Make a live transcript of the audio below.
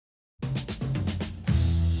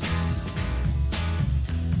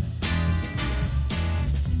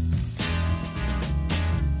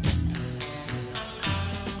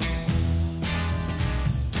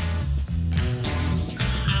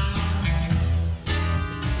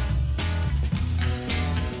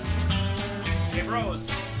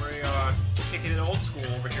bros. We're kicking it old school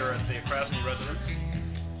over here at the Krasny residence.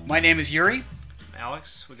 My name is Yuri. I'm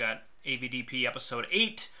Alex. We got AVDP episode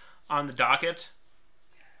 8 on the docket.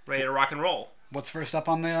 Ready to rock and roll. What's first up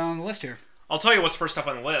on the list here? I'll tell you what's first up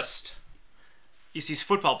on the list. Is these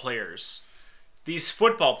football players. These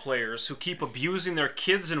football players who keep abusing their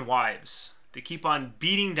kids and wives. They keep on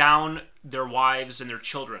beating down their wives and their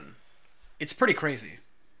children. It's pretty crazy.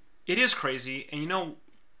 It is crazy, and you know,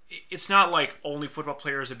 it's not like only football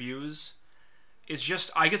players abuse. It's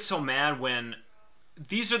just, I get so mad when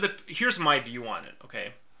these are the... Here's my view on it,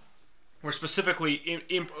 okay? We're specifically...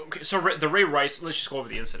 okay, so the Ray Rice... Let's just go over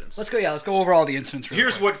the incidents. Let's go over all the incidents really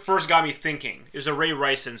Here's quick. what first got me thinking, is a Ray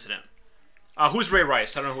Rice incident. Who's Ray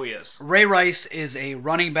Rice? I don't know who he is. Ray Rice is a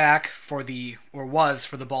running back for the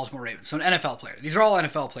Baltimore Ravens. So an NFL player. These are all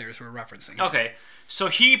NFL players we're referencing. Okay, so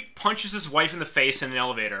he punches his wife in the face in an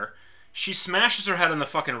elevator. She smashes her head on the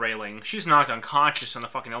fucking railing. She's knocked unconscious on the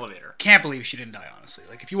fucking elevator. Can't believe she didn't die, honestly.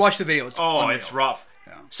 Like, if you watch the video, it's unreal. It's rough.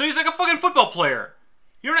 Yeah. So he's like a fucking football player.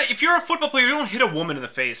 If you're a football player, you don't hit a woman in the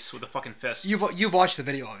face with a fucking fist. You've watched the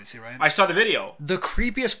video, obviously, right? I saw the video. The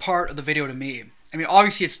creepiest part of the video to me... I mean,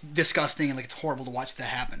 obviously it's disgusting and like it's horrible to watch that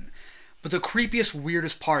happen. But the creepiest,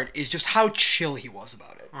 weirdest part is just how chill he was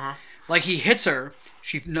about it. Uh-huh. Like, he hits her,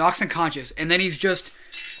 she knocks unconscious, and then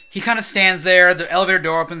he kind of stands there, the elevator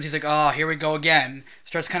door opens, he's like, oh, here we go again.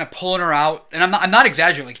 Starts kind of pulling her out. And I'm not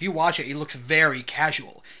exaggerating. Like, if you watch it, he looks very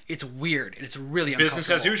casual. It's weird, and it's really uncomfortable. Business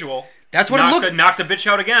as usual. That's what it looks. Knock the bitch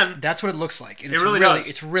out again. That's what it looks like. And it really does.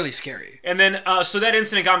 It's really scary. And then, so that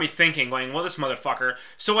incident got me thinking, going, well, this motherfucker.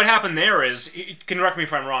 So what happened there is, you can correct me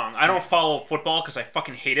if I'm wrong. I don't follow football because I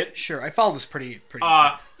fucking hate it. Sure, I follow this pretty.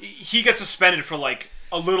 He gets suspended for like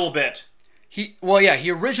a little bit. He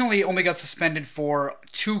originally only got suspended for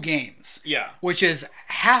 2 games. Yeah. Which is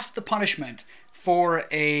half the punishment for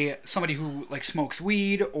somebody who like smokes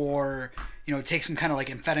weed or takes some kind of like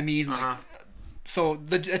amphetamine. Uh-huh. So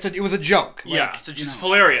it was a joke. Yeah, so just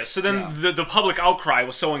hilarious. So then the public outcry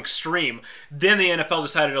was so extreme. Then the NFL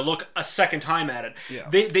decided to look a second time at it. Yeah.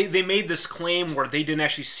 They made this claim where they didn't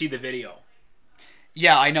actually see the video.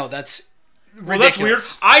 Yeah, I know. That's ridiculous. Well, that's weird.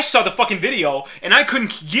 I saw the fucking video, and I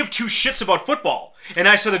couldn't give 2 shits about football. And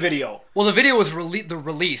I saw the video. Well, the video was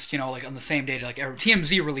released, like on the same day. Like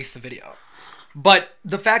TMZ released the video. But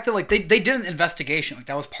the fact that they did an investigation, like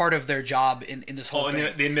that was part of their job in this whole thing.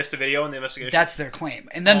 And they missed the video in the investigation? That's their claim.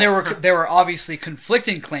 And then there were obviously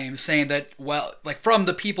conflicting claims saying that, well, like from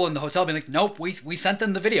the people in the hotel being like, nope, we sent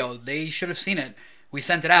them the video. They should have seen it. We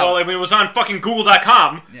sent it out. Well, I mean, it was on fucking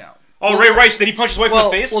Google.com. Yeah. Oh, Ray Rice, did he punch his wife in the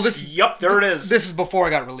face? Well, yep, there it is. This is before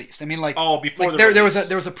it got released. I mean, like... Oh, before like, the release.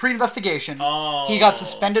 There was a pre-investigation. Oh. He got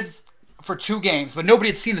suspended for 2 games, but nobody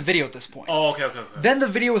had seen the video at this point. Oh, okay. Then the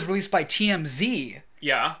video was released by TMZ.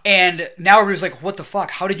 Yeah. And now everybody's like, what the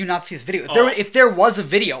fuck? How did you not see this video? If there was a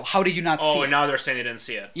video, how did you not see it? Oh, and now they're saying they didn't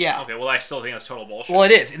see it. Yeah. Okay, well, I still think that's total bullshit. Well,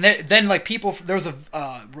 it is. And then like, people... There was a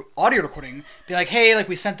audio recording being like, hey, like,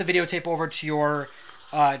 we sent the videotape over to your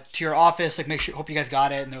office. Like, hope you guys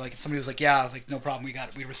got it. And they're like... Somebody was like, yeah. I was like, no problem. We got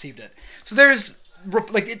it. We received it. So there's...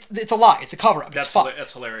 Like, it's a lie. It's a cover-up. That's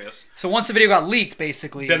hilarious. So once the video got leaked,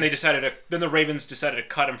 basically... Then the Ravens decided to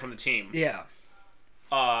cut him from the team. Yeah.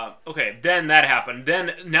 Okay, then that happened.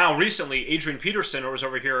 Then, now, recently, Adrian Peterson was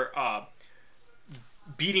over here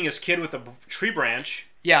beating his kid with a tree branch.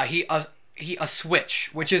 Yeah, a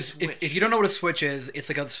switch, which is... If you don't know what a switch is, it's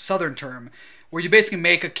like a southern term, where you basically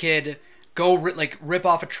make a kid go, rip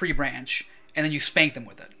off a tree branch, and then you spank them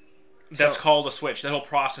with it. That's called a switch. That whole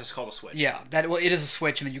process is called a switch. Yeah, it is a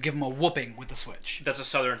switch, and then you give him a whooping with the switch. That's a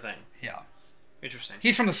southern thing. Yeah. Interesting.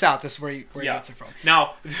 He's from the South. This is where he gets it from.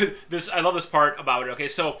 Now, I love this part about it. Okay,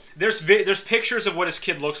 so there's pictures of what his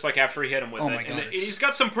kid looks like after he hit him with it. My God, and he's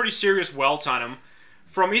got some pretty serious welts on him.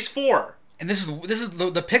 He's 4. And this is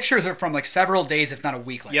the pictures are from like several days, if not a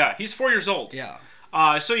week. Yeah, he's 4 years old. Yeah.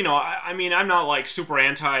 So I mean, I'm not like super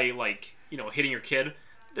anti hitting your kid.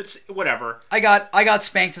 That's whatever. I got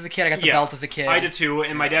spanked as a kid. I got the belt as a kid. I did too,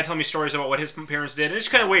 and my dad told me stories about what his parents did, and it's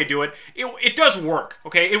kind of a way to do it. It does work,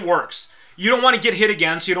 okay? It works. You don't want to get hit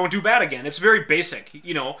again, so you don't do bad again. It's very basic,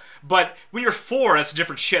 But when you're 4, that's a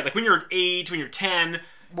different shit. Like when you're 8, when you're 10.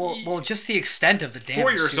 Well, just the extent of the damage.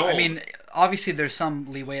 4 years old. I mean, obviously there's some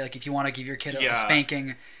leeway. Like if you want to give your kid a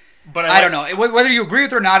spanking. But I don't know whether you agree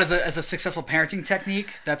with it or not as a successful parenting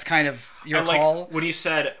technique. That's kind of your call. When he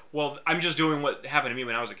said, "Well, I'm just doing what happened to me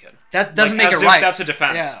when I was a kid." That doesn't make it right. That's a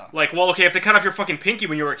defense. Yeah. Like, well, okay, if they cut off your fucking pinky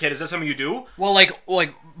when you were a kid, is that something you do? Well, like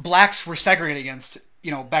blacks were segregated against,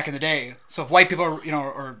 back in the day. So if white people,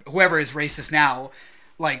 or whoever is racist now,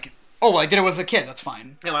 like, oh, well, I did it as a kid. That's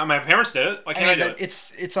fine. Yeah, my parents did it. Why can't I do it?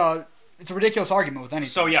 It's it's a ridiculous argument with anything.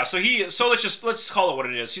 So yeah, so let's call it what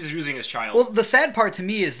it is. He's abusing his child. Well, the sad part to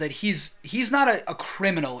me is that he's not a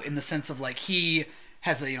criminal in the sense of like he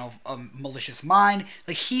has a malicious mind.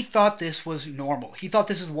 Like he thought this was normal. He thought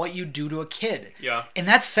this is what you do to a kid. Yeah. And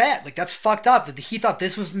that's sad. Like that's fucked up. That he thought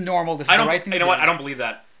this was normal. This is the right thing. You know what? I don't believe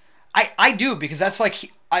that. I do, because that's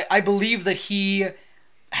like I believe that he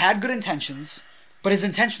had good intentions, but his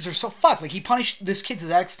intentions are so fucked. Like he punished this kid to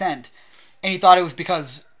that extent, and he thought it was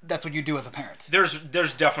because that's what you do as a parent.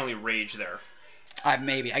 There's definitely rage there.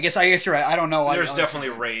 Maybe. I guess you're right. I don't know. There's definitely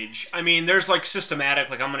rage. I mean, there's like systematic,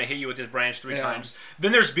 like I'm gonna hit you with this branch 3 times.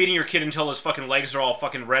 Then there's beating your kid until his fucking legs are all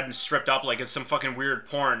fucking red and stripped up like it's some fucking weird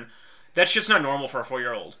porn. That shit's not normal for a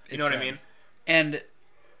 4-year-old. You know what I mean? And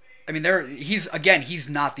I mean, he's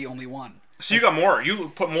not the only one. So you got more. You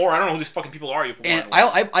put more. I don't know who these fucking people are. You put and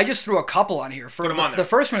more. I just threw a couple on here. Put them on there. The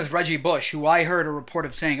first one is Reggie Bush, who I heard a report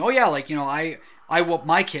of saying, oh yeah, like I whooped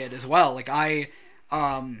my kid as well. Like my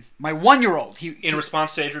 1-year-old. In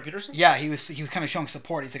response to Adrian Peterson? Yeah, he was kind of showing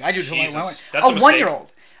support. He's like, I do to my that's a a mistake.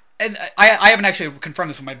 1-year-old. And I haven't actually confirmed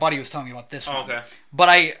this when my buddy was telling me about this one. Okay. But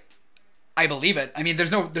I believe it. I mean,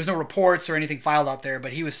 there's no reports or anything filed out there,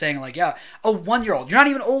 but he was saying like, yeah, a 1-year-old. You're not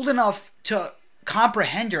even old enough to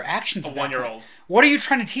comprehend your actions. A 1-year-old. What are you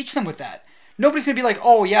trying to teach them with that? Nobody's gonna be like,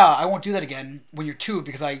 oh yeah, I won't do that again when you're 2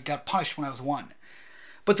 because I got punished when I was 1.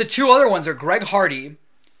 But the 2 other ones are Greg Hardy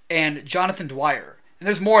and Jonathan Dwyer. And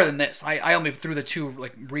there's more than this. I only threw the 2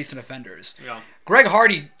 like recent offenders. Yeah. Greg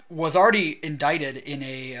Hardy was already indicted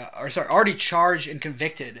already charged and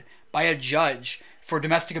convicted by a judge for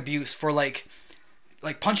domestic abuse for like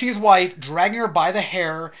punching his wife, dragging her by the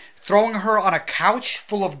hair, throwing her on a couch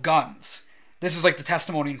full of guns. This is like the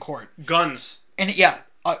testimony in court. Guns. And yeah,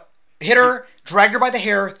 hit her, dragged her by the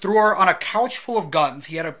hair, threw her on a couch full of guns.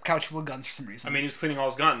 He had a couch full of guns for some reason. I mean, he was cleaning all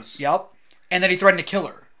his guns. Yep. And then he threatened to kill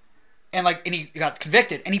her. And he got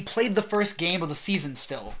convicted. And he played the first game of the season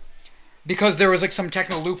still. Because there was like some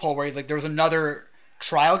technical loophole where there was another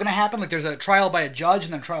trial going to happen. Like there's a trial by a judge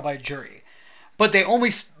and then a trial by a jury. But they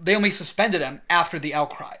only suspended him after the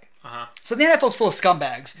outcry. Uh-huh. So the NFL's full of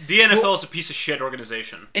scumbags. The NFL is a piece of shit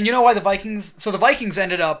organization. And you know why the Vikings... So the Vikings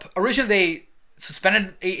ended up... Originally they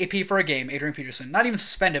suspended AP for a game, Adrian Peterson. Not even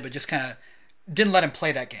suspended, but just kind of didn't let him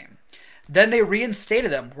play that game. Then they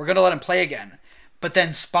reinstated him. We're going to let him play again. But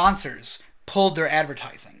then sponsors pulled their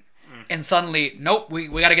advertising. And suddenly, nope, we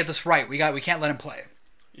got to get this right. We can't let him play.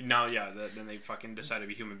 Now, yeah, then they fucking decide to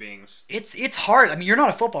be human beings. It's hard. I mean, you're not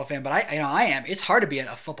a football fan, but I am. It's hard to be a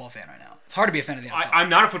football fan right now. It's hard to be a fan of the NFL. I'm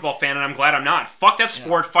not a football fan, and I'm glad I'm not. Fuck that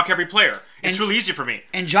sport. Yeah. Fuck every player. It's really easy for me.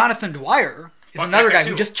 And Jonathan Dwyer is another guy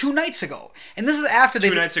who just 2 nights ago. And this is after they...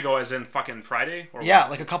 2 nights ago as in fucking Friday? Or yeah,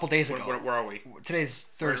 like a couple days ago. Where are we? Today's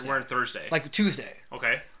Thursday. We're on Thursday. Like Tuesday.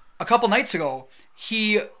 Okay. A couple nights ago,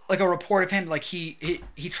 a report of him, like he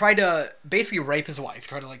tried to basically rape his wife.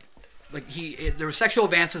 Tried to there were sexual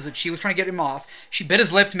advances that she was trying to get him off. She bit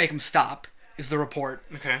his lip to make him stop, is the report.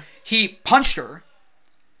 Okay. He punched her,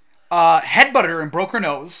 headbutted her and broke her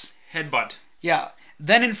nose. Headbutt. Yeah.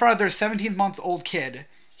 Then in front of their 17-month-old kid,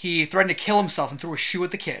 he threatened to kill himself and threw a shoe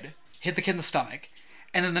at the kid, hit the kid in the stomach,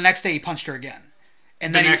 and then the next day he punched her again.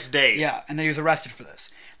 And then next day? Yeah, and then he was arrested for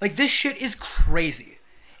this. Like, this shit is crazy.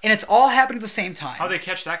 And it's all happening at the same time. How'd they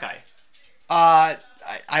catch that guy? I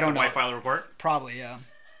don't know. Why file a report? Probably, yeah.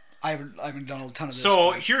 I haven't done a ton of this.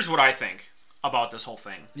 So here's what I think about this whole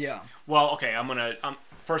thing. Yeah. Well, okay,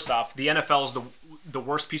 first off, the NFL is the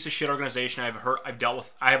worst piece of shit organization I haven't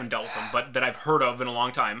dealt with them, but that I've heard of in a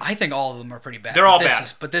long time. I think all of them are pretty bad. They're all bad.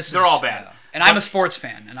 They're all bad. Yeah. And I'm a sports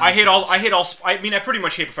fan. And I pretty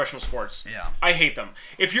much hate professional sports. Yeah. I hate them.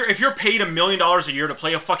 If you're paid $1 million a year to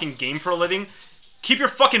play a fucking game for a living, keep your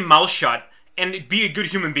fucking mouth shut and be a good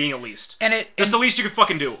human being at least. That's the least you can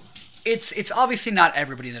fucking do. It's obviously not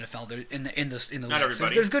everybody in the NFL in the not league.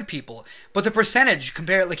 Everybody. There's good people, but the percentage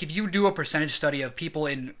if you do a percentage study of people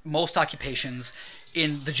in most occupations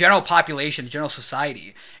in the general population, general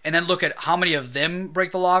society, and then look at how many of them break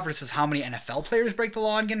the law versus how many NFL players break the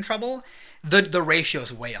law and get in trouble, the ratio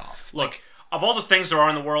is way off. Look, of all the things there are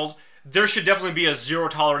in the world, there should definitely be a zero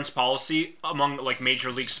tolerance policy among major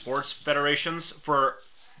league sports federations for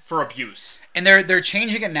abuse. And they're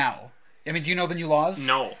changing it now. I mean, do you know the new laws?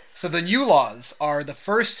 No. So the new laws are the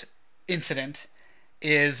first incident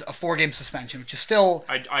is a 4-game suspension, which is still...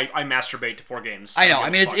 I masturbate to 4 games. I know.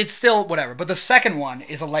 I mean, it's still whatever. But the second one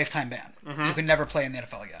is a lifetime ban. Mm-hmm. You can never play in the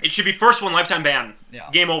NFL again. It should be first one, lifetime ban. Yeah.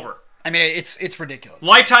 Game over. I mean, it's ridiculous.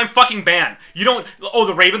 Lifetime fucking ban. You don't... Oh,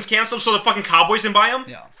 the Ravens canceled, so the fucking Cowboys can buy him?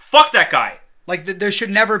 Yeah. Fuck that guy. There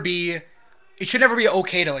should never be... it should never be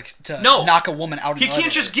okay to No. knock a woman out. He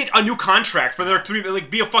can't just get a new contract for their 3, like,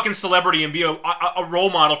 be a fucking celebrity and be a role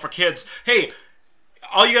model for kids. Hey,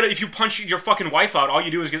 all you gotta, if you punch your fucking wife out, all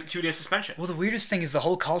you do is get a 2-day suspension. Well, the weirdest thing is the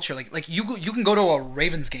whole culture. Like you can go to a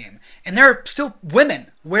Ravens game and there are still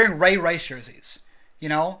women wearing Ray Rice jerseys. You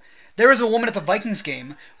know, there was a woman at the Vikings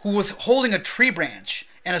game who was holding a tree branch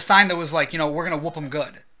and a sign that was like, you know, we're gonna whoop them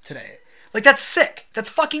good today. Like, that's sick. That's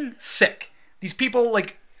fucking sick. These people,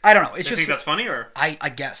 like, I don't know. It's You just. think that's funny, or? I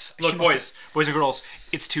guess. Look, boys and girls,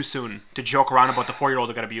 it's too soon to joke around about the 4-year-old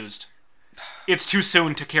that got abused. It's too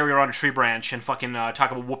soon to carry around a tree branch and fucking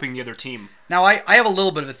talk about whooping the other team. Now, I have a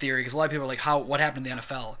little bit of a theory, because a lot of people are like, what happened in the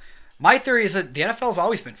NFL? My theory is that the NFL's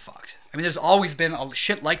always been fucked. I mean, there's always been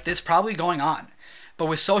shit like this probably going on. But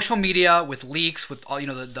with social media, with leaks, with all, you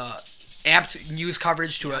know, the amped news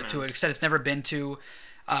coverage to an extent it's never been to,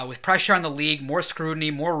 with pressure on the league, more scrutiny,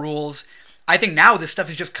 more rules, I think now this stuff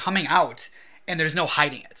is just coming out, and there's no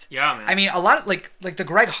hiding it. Yeah, man. I mean, a lot of, like the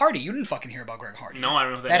Greg Hardy, you didn't fucking hear about Greg Hardy. No, I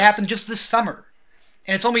don't know who that happened just this summer.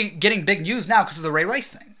 And it's only getting big news now because of the Ray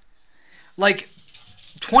Rice thing. Like,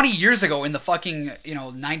 20 years ago in the fucking, you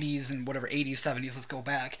know, 90s and whatever, 80s, 70s, let's go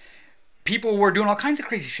back, people were doing all kinds of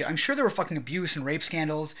crazy shit. I'm sure there were fucking abuse and rape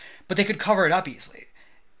scandals, but they could cover it up easily.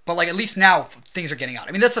 But, like, at least now things are getting out.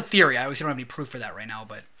 I mean, that's a theory. I obviously don't have any proof for that right now,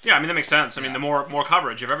 but... Yeah, I mean, that makes sense. I mean, the more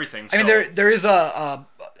coverage of everything. So. I mean, there is a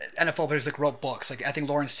NFL players that wrote books. Like, I think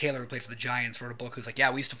Lawrence Taylor, who played for the Giants, wrote a book who's like, yeah,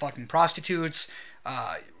 we used to fucking prostitutes,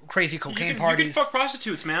 crazy cocaine parties. You can fuck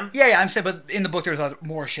prostitutes, man. Yeah, I'm saying, but in the book there's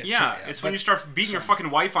more shit. Yeah, too, it's when you start beating your fucking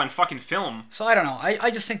wife on fucking film. So I don't know. I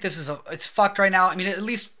just think this is it's fucked right now. I mean, at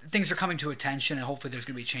least things are coming to attention, and hopefully there's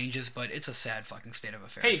gonna be changes. But it's a sad fucking state of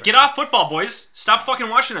affairs. Hey, right get off football, boys. Stop fucking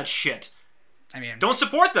watching that shit. I mean, don't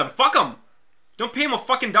support them. Fuck them. Don't pay them a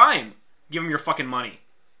fucking dime. Give them your fucking money.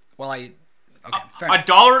 Well, okay, fair enough.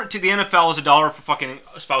 $1 to the NFL is $1 for fucking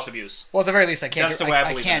spouse abuse. Well, at the very least, I can't. That's the way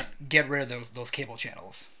I can't get rid of those cable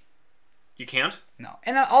channels. You can't? No,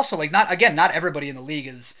 and also, like, not everybody in the league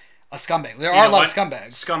is a scumbag. There are a lot of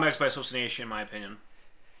scumbags. Scumbags by association, in my opinion.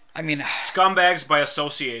 I mean, scumbags by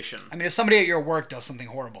association. I mean, if somebody at your work does something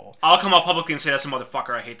horrible, I'll come out publicly and say that's a motherfucker.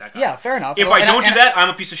 I hate that guy. Yeah, fair enough. If I don't do that, I'm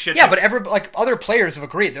a piece of shit. Yeah, but other players have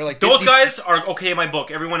agreed. They're like, those guys are okay in my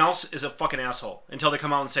book. Everyone else is a fucking asshole until they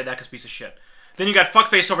come out and say that guy's a piece of shit. Then you got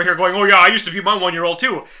fuckface over here going, "Oh yeah, I used to be my 1-year-old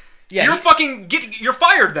too." Yeah, you're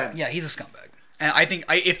fired then. Yeah, he's a scumbag. And I think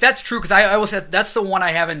if that's true, because I will say that's the one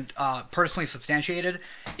I haven't personally substantiated.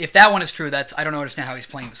 If that one is true, I don't understand how he's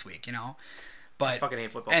playing this week. You know. But I fucking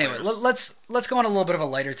hate football anyway, players. let's go on a little bit of a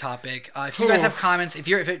lighter topic. If you guys have comments, if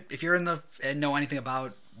you're in the and know anything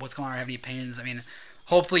about what's going on or have any opinions, I mean,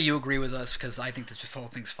 hopefully you agree with us, because I think that just the whole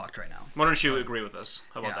thing's fucked right now. Why don't you agree with us?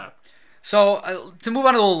 How about that? So to move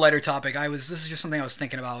on to a little lighter topic, this is just something I was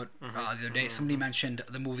thinking about the other day. Somebody mentioned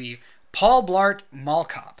the movie Paul Blart Mall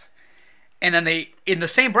Cop, and then they in the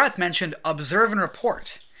same breath mentioned Observe and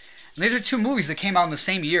Report. And these are two movies that came out in the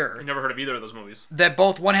same year. I've never heard of either of those movies. That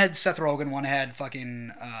one had Seth Rogen, one had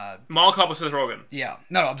fucking... Mall Cop was Seth Rogen. Yeah.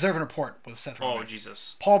 No, Observe and Report was Seth Rogen. Oh,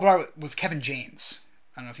 Jesus. Paul Blart was Kevin James.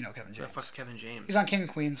 I don't know if you know Kevin James. Who the fuck's Kevin James? He's on King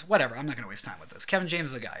of Queens. Whatever. I'm not going to waste time with this. Kevin James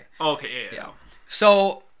is the guy. Oh, okay, yeah.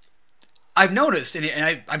 So, I've noticed,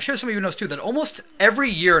 and I'm sure some of you noticed too, that almost every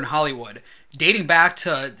year in Hollywood, dating back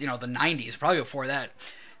to, the 90s, probably before that,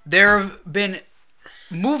 there have been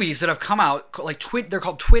movies that have come out, like they're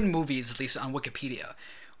called twin movies, at least on Wikipedia,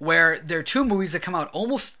 where there are two movies that come out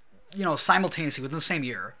almost, simultaneously within the same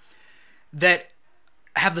year that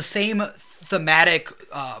have the same thematic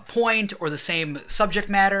point or the same subject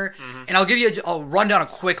matter. Mm-hmm. And I'll run down a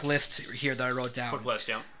quick list here that I wrote down. Quick list,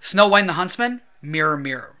 yeah. Snow White and the Huntsman, Mirror,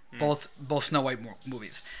 Mirror. Both Snow White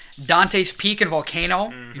movies. Dante's Peak and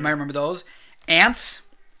Volcano, you might remember those. Ants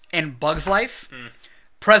and Bug's Life.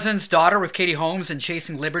 President's Daughter with Katie Holmes and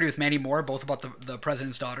Chasing Liberty with Mandy Moore, both about the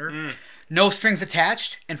President's Daughter. No Strings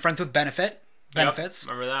Attached and Friends with Benefits. Yep,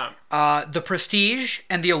 remember that. The Prestige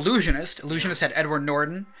and The Illusionist. Illusionist had Edward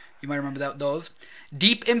Norton. You might remember those.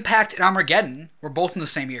 Deep Impact and Armageddon were both in the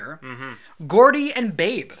same year. Gordy and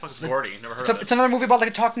Babe. What the fuck is Gordy? Never heard of it. It's another movie about like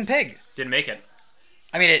a talking pig. Didn't make it.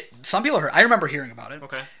 I mean, some people heard. I remember hearing about it.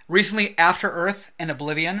 Okay. Recently, After Earth and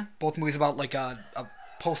Oblivion, both movies about like a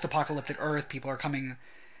post-apocalyptic Earth. People are coming.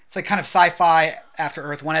 It's like kind of sci-fi After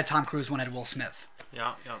Earth. One had Tom Cruise, one had Will Smith.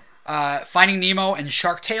 Yeah. Finding Nemo and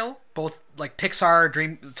Shark Tale, both like Pixar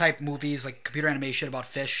dream type movies, like computer animation about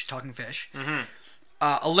fish, talking fish.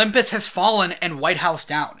 Olympus Has Fallen and White House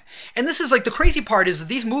Down. And this is like the crazy part is that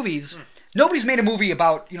these movies, nobody's made a movie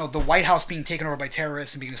about the White House being taken over by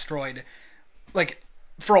terrorists and being destroyed, like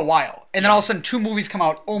for a while. And then all of a sudden, two movies come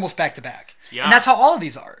out almost back to back. Yeah. And that's how all of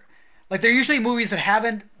these are. Like, they're usually movies that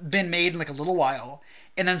haven't been made in, like, a little while,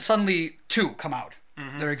 and then suddenly 2 come out.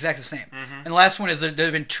 They're exactly the same. And the last one is there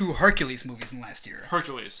have been 2 Hercules movies in the last year.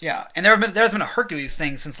 Hercules. Yeah, and there's been a Hercules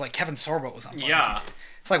thing since, like, Kevin Sorbo was on. Yeah.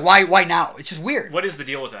 It's like, why now? It's just weird. What is the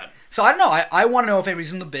deal with that? So, I don't know. I want to know if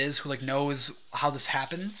anybody's in the biz who, like, knows how this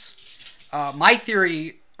happens. My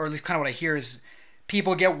theory, or at least kind of what I hear, is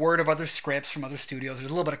people get word of other scripts from other studios. There's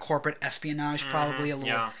a little bit of corporate espionage, probably. A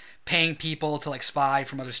little paying people to, like, spy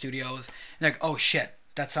from other studios. And they're like, oh, shit,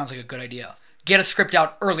 that sounds like a good idea. Get a script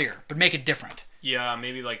out earlier, but make it different. Yeah,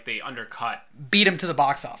 maybe, like, they undercut. Beat them to the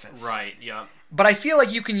box office. Right, yeah. But I feel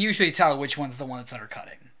like you can usually tell which one's the one that's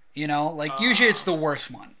undercutting. You know? Like, usually it's the worst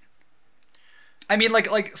one. I mean,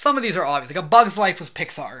 like some of these are obvious. Like, A Bug's Life was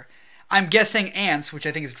Pixar. I'm guessing Ants, which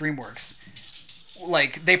I think is DreamWorks,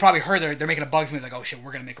 like, they probably heard they're making a Bugs movie, like, oh, shit,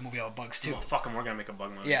 we're going to make a movie about Bugs, too. Oh, fuck them, we're going to make a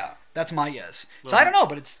Bug movie. Yeah, that's my guess. So I don't know,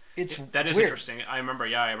 but it's That is weird. interesting. I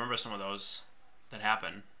remember some of those that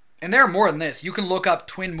happened. And there are more than this. You can look up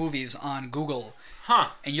twin movies on Google,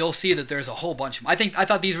 and you'll see that there's a whole bunch of them. I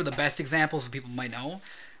thought these were the best examples that people might know,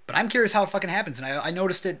 but I'm curious how it fucking happens, and I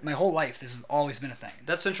noticed it my whole life. This has always been a thing.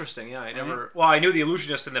 That's interesting, yeah. I knew The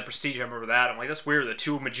Illusionist and The Prestige, I remember that. I'm like, that's weird, the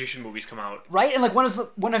 2 magician movies come out. Right? And, like,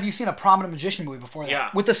 when have you seen a prominent magician movie before that? Yeah.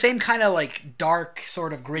 With the same kind of, like, dark,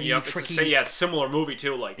 sort of gritty, tricky... It's a similar movie,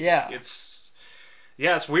 too. Like, yeah.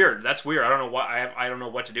 It's weird. That's weird. I don't know what I don't know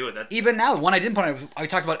what to do with that. Even now, the one I didn't put on was I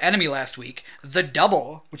talked about Enemy last week. The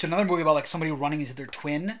Double, which is another movie about, like, somebody running into their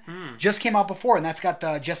twin, just came out before, and that's got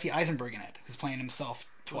Jesse Eisenberg in it, who's playing himself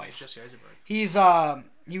twice. Jesse Eisenberg. He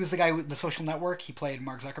was the guy with The Social Network. He played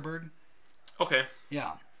Mark Zuckerberg. Okay.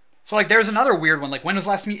 Yeah. So, like, there's another weird one. Like, when was the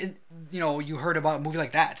last time you heard about a movie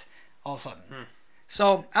like that all of a sudden?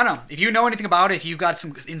 So, I don't know. If you know anything about it, if you got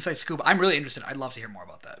some inside scoop, I'm really interested. I'd love to hear more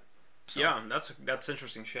about that. So. Yeah, that's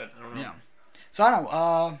interesting shit. I don't know. Yeah. So, I don't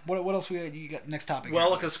know. What else you got next topic?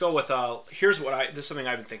 Well, let's go with, this is something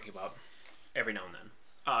I've been thinking about every now and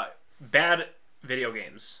then. Bad video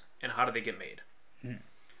games and how do they get made?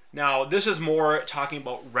 Now, this is more talking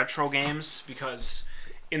about retro games because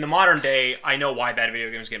in the modern day, I know why bad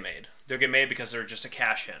video games get made. They get made because they're just a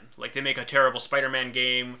cash-in. Like, they make a terrible Spider-Man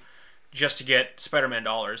game just to get Spider-Man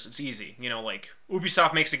dollars. It's easy. You know, like,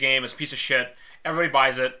 Ubisoft makes a game, it's a piece of shit, everybody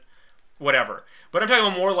buys it, whatever. But I'm talking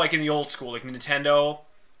about more like in the old school, like Nintendo,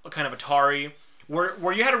 kind of Atari,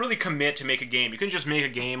 where you had to really commit to make a game. You couldn't just make a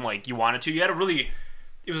game like you wanted to. You had to really...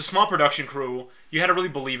 It was a small production crew. You had to really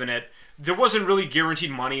believe in it. There wasn't really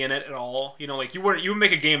guaranteed money in it at all. You know, like, you would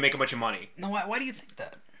make a game, make a bunch of money. No, why do you think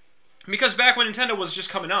that? Because back when Nintendo was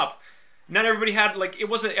just coming up, not everybody had, like, it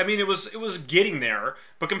wasn't, I mean, it was getting there,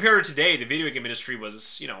 but compared to today, the video game industry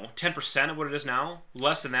was, 10% of what it is now,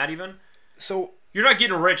 less than that even. So, you're not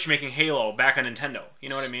getting rich making Halo back on Nintendo, you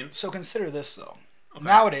know what I mean? So consider this, though. Okay.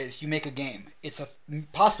 Nowadays, you make a game, it's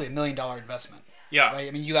possibly $1 million investment. Yeah. Right?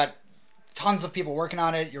 I mean, you got tons of people working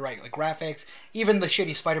on it, you're right, like graphics, even the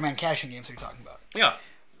shitty Spider-Man cash-in games you're talking about. Yeah.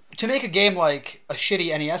 To make a game like a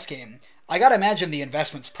shitty NES game, I gotta imagine the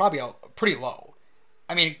investment's probably pretty low.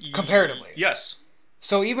 I mean, comparatively. Yes.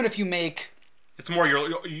 So even if you make... It's more,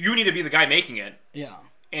 you need to be the guy making it. Yeah.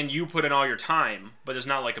 And you put in all your time, but there's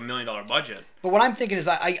not like $1 million budget. But what I'm thinking is,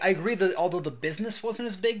 I agree that although the business wasn't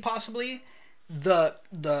as big, possibly, the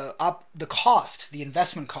cost, the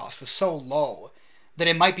investment cost was so low that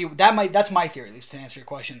that's my theory, at least, to answer your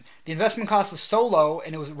question. The investment cost was so low,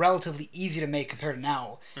 and it was relatively easy to make compared to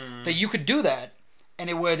now, that you could do that, and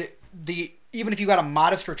it would even if you got a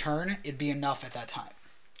modest return, it'd be enough at that time.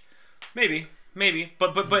 Maybe,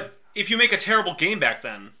 but if you make a terrible game back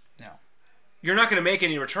then, you're not going to make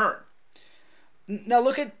any return. Now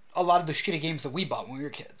look at a lot of the shitty games that we bought when we were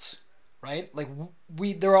kids, right? Like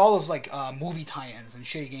there are all those like movie tie-ins and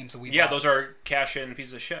shitty games that we bought. Yeah, those are cash-in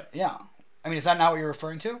pieces of shit. Yeah, I mean, is that not what you're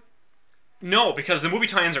referring to? No, because the movie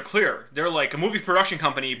tie-ins are clear. They're like a movie production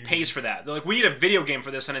company pays for that. They're like, we need a video game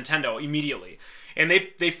for this on Nintendo immediately. And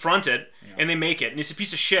they front it, and they make it, and it's a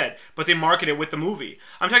piece of shit, but they market it with the movie.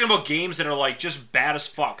 I'm talking about games that are like just bad as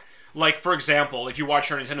fuck. Like, for example, if you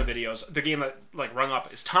watch our Nintendo videos, the game that like rung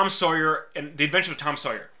up is Tom Sawyer and The Adventures of Tom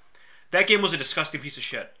Sawyer. That game was a disgusting piece of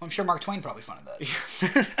shit. I'm sure Mark Twain probably funded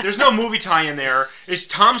that. There's no movie tie-in there. It's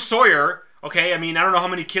Tom Sawyer. Okay, I mean, I don't know how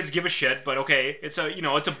many kids give a shit, but okay, it's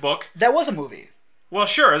a book. That was a movie. Well,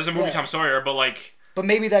 sure, there's a movie Tom Sawyer, but like... But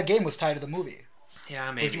maybe that game was tied to the movie. Yeah,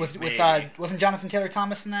 maybe. Wasn't Jonathan Taylor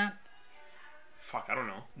Thomas in that? Fuck, I don't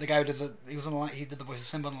know. The guy who did he did the voice of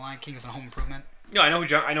Simba in The Lion King. Was in Home Improvement. Yeah, I know who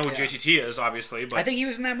JTT is, obviously, but... I think he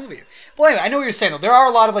was in that movie. Well, anyway, I know what you're saying, though. There are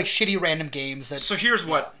a lot of like shitty random games that... So here's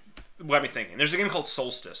what got me thinking. There's a game called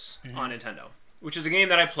Solstice on Nintendo. which is a game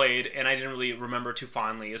that I played and I didn't really remember too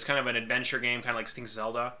fondly. It's kind of an adventure game, kind of like Think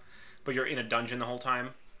Zelda, but you're in a dungeon the whole time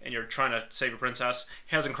and you're trying to save a princess.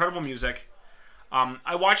 It has incredible music.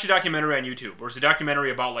 I watched a documentary on YouTube where it's a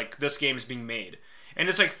documentary about like this game is being made. And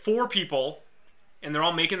it's like 4 people and they're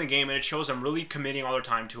all making the game and it shows them really committing all their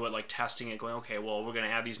time to it, like testing it, going, okay, well, we're going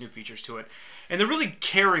to add these new features to it. And they're really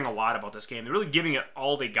caring a lot about this game. They're really giving it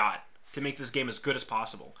all they got to make this game as good as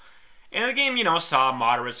possible. And the game, saw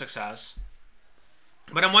moderate success.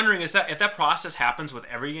 But I'm wondering, if that process happens with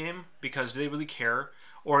every game, because do they really care?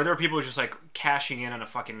 Or are there people who are just like cashing in on a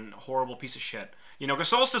fucking horrible piece of shit? Because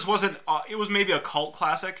Solstice wasn't, it was maybe a cult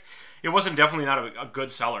classic. It wasn't definitely not a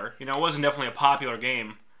good seller. It wasn't definitely a popular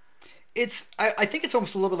game. I think it's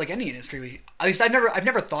almost a little bit like any industry. At least I've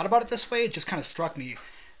never thought about it this way. It just kind of struck me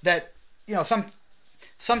that,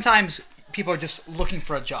 sometimes people are just looking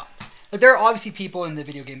for a job. Like there are obviously people in the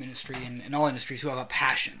video game industry and in all industries who have a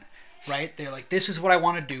passion, right? They're like, this is what I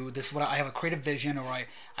want to do. This is what I have a creative vision, or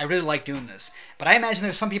I really like doing this. But I imagine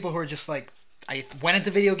there's some people who are just like, I went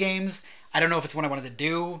into video games. I don't know if it's what I wanted to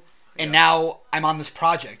do, and now I'm on this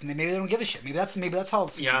project, and maybe they don't give a shit. Maybe that's how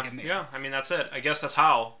it's going to get made. Yeah. I mean, that's it. I guess that's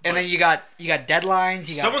how. And then you got deadlines.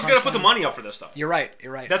 Someone's got to put the money up for this stuff. You're right.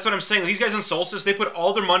 That's what I'm saying. These guys in Solstice, they put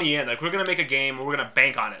all their money in. Like, we're going to make a game, and we're going to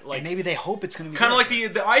bank on it. Like, and maybe they hope it's going to be kind of like the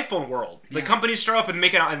iPhone world. The companies start up and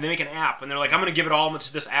make an app, and they're like, I'm going to give it all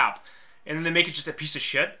to this app. And then they make it just a piece of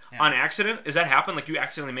shit on accident. Does that happen? Like, you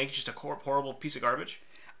accidentally make it just a horrible piece of garbage?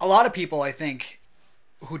 A lot of people, I think,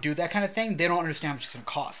 who do that kind of thing, they don't understand how much it's going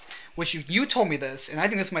to cost. Which you told me this, and I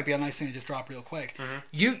think this might be a nice thing to just drop real quick.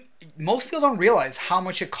 Mm-hmm. Most people don't realize how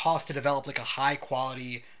much it costs to develop like a high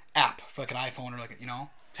quality app for like an iPhone or like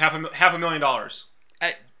It's $500,000.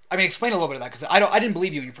 I mean, explain a little bit of that, because I didn't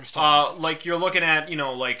believe you when you first told me. Like you're looking at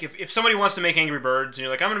like if somebody wants to make Angry Birds and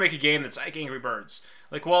you're like, I'm going to make a game that's like Angry Birds.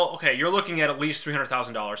 Like, well, okay, you're looking at least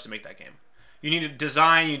 $300,000 to make that game. You need a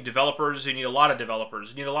design, you need developers, you need a lot of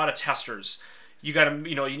developers, you need a lot of testers. You gotta,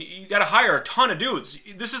 you gotta hire a ton of dudes.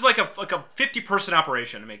 This is like a 50-person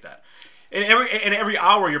operation to make that. And every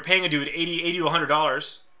hour you're paying a dude $80 to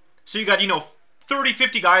 $100. So you got 30,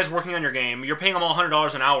 50 guys working on your game. You're paying them all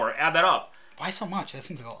 $100 an hour. Add that up. Why so much? That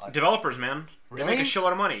seems like a lot. Developers, man, really? They make a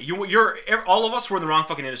shitload of money. All of us were in the wrong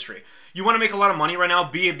fucking industry. You want to make a lot of money right now?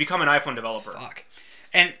 Become an iPhone developer. Fuck.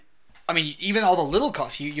 And I mean, even all the little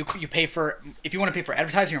costs, you pay for, if you want to pay for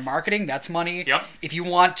advertising or marketing, that's money. Yep. If you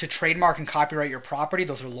want to trademark and copyright your property,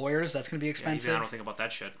 those are lawyers, that's going to be expensive. Yeah, even I don't think about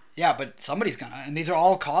that shit. Yeah, but somebody's going to. And these are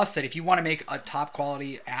all costs that if you want to make a top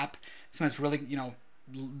quality app, something that's really,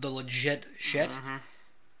 the legit shit,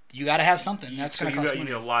 you got to have something. That's going to cost money. You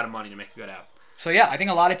need a lot of money to make a good app. So yeah, I think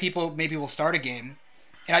a lot of people maybe will start a game.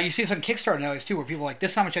 And you see some Kickstarter nowadays too, where people are like,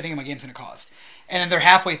 this is how much I think my game's going to cost. And then they're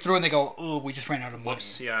halfway through and they go, oh, we just ran out of money.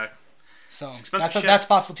 Whoops, yeah. So that's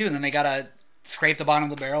possible too. And then they gotta scrape the bottom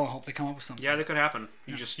of the barrel and hope they come up with something. Yeah, that could happen.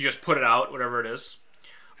 You just put it out, whatever it is.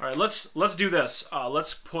 All right, let's do this.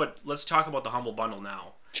 Let's talk about the Humble Bundle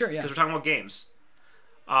now. Sure, yeah. Because we're talking about games.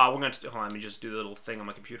 We're gonna hold on. Let me just do the little thing on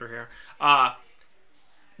my computer here.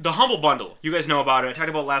 The Humble Bundle. You guys know about it. I talked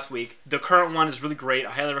about it last week. The current one is really great.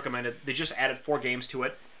 I highly recommend it. They just added 4 games to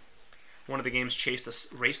it. One of the games,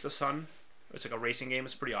 Race the Sun. It's like a racing game.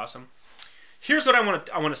 It's pretty awesome. Here's what I want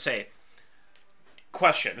to say.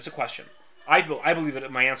 Question. It's a question. I believe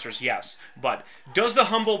that my answer is yes. But does the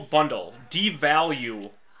Humble Bundle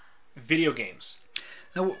devalue video games?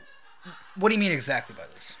 Now, what do you mean exactly by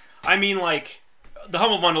this? I mean, like, the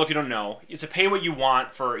Humble Bundle, if you don't know, it's a pay what you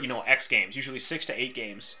want for, X games, usually 6 to 8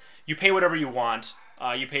 games. You pay whatever you want.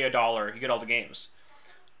 You pay $1, you get all the games.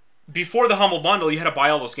 Before the Humble Bundle, you had to buy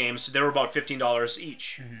all those games. So they were about $15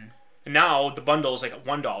 each. Mm-hmm. And now the bundle is like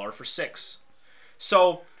 $1 for 6.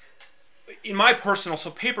 So, in my personal... So,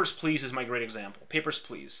 Papers, Please is my great example. Papers,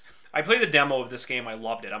 Please. I played the demo of this game. I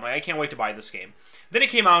loved it. I'm like, I can't wait to buy this game. Then it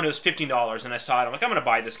came out and it was $15, and I saw it. I'm like, I'm going to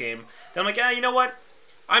buy this game. Then I'm like, you know what?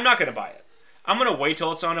 I'm not going to buy it. I'm going to wait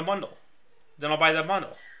till it's on a bundle. Then I'll buy that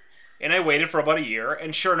bundle. And I waited for about a year,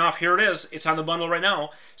 and sure enough, here it is. It's on the bundle right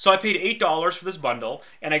now. So I paid $8 for this bundle,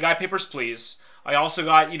 and I got Papers, Please. I also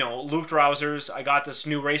got, Luftrausers. I got this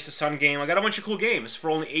new Race the Sun game. I got a bunch of cool games for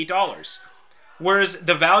only $8. Whereas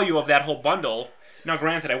the value of that whole bundle, now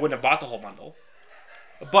granted, I wouldn't have bought the whole bundle,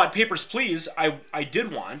 but Papers, Please, I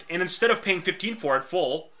did want, and instead of paying $15 for it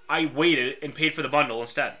full, I waited and paid for the bundle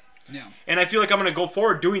instead. Yeah. And I feel like I'm going to go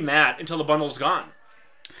forward doing that until the bundle's gone.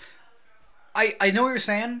 I know what you're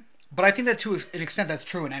saying, but I think that to an extent that's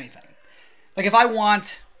true in anything. Like if I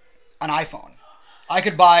want an iPhone, I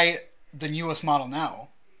could buy the newest model now,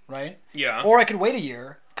 right? Yeah. Or I could wait a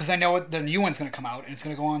year because I know the new one's going to come out and it's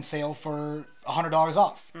going to go on sale for $100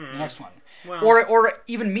 off the next one. Well, Or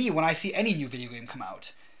even me, when I see any new video game come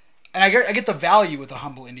out, and I get the value with a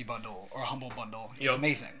humble indie bundle or a humble bundle. It's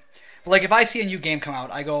amazing. But like if I see a new game come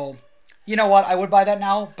out, I go, you know what? I would buy that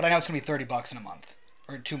now, but I know it's gonna be $30 in a month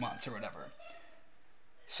or 2 months or whatever.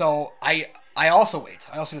 So I also wait.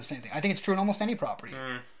 I also do the same thing. I think it's true in almost any property.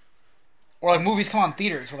 Or like movies come on in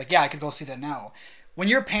theaters. We're like, yeah, I could go see that now. When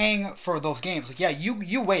you're paying for those games, like, yeah,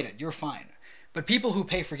 you waited. You're fine. But people who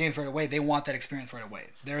pay for games right away, they want that experience right away.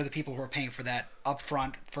 They're the people who are paying for that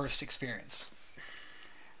upfront first experience.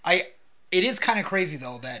 It is kind of crazy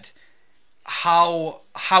though that how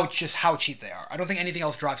cheap they are. I don't think anything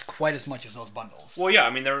else drops quite as much as those bundles. Well, yeah, I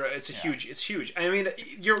mean, it's huge. I mean,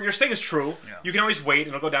 you're saying is true. Yeah. You can always wait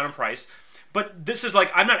and it'll go down in price. But this is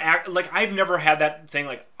like, I've never had that thing,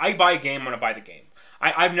 like, I buy a game, I'm going to buy the game.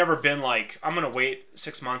 I've never been like, I'm going to wait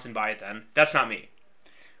 6 months and buy it then. That's not me.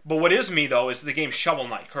 But what is me, though, is the game Shovel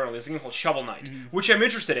Knight, currently. There's a game called Shovel Knight, which I'm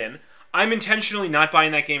interested in. I'm intentionally not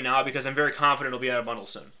buying that game now because I'm very confident it'll be out of bundle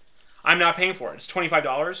soon. I'm not paying for it. It's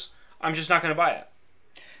 $25. I'm just not going to buy it.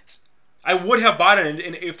 I would have bought it,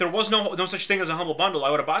 and if there was no such thing as a humble bundle, I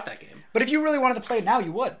would have bought that game. But if you really wanted to play it now,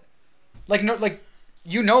 you would.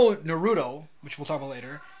 Naruto, which we'll talk about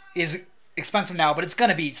later, is expensive now, but it's going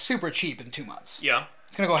to be super cheap in 2 months. Yeah.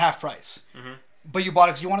 It's going to go half price. But you bought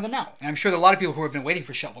it because you wanted it now. And I'm sure there are a lot of people who have been waiting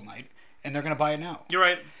for Shovel Knight, and they're going to buy it now. You're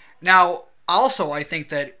right. Now, also, I think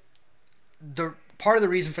that the part of the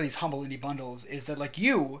reason for these humble indie bundles is that, like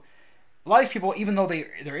you, a lot of these people, even though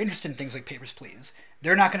they're interested in things like Papers, Please,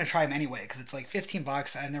 they're not going to try them anyway because it's like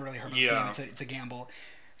 $15. I've never really heard of this game. It's a gamble.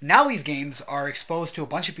 Now these games are exposed to a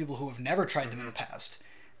bunch of people who have never tried them in the past.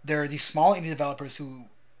 They're these small indie developers who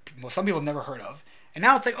some people have never heard of. And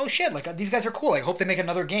now it's like, oh shit, like these guys are cool. I hope they make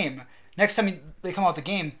another game. Next time they come out with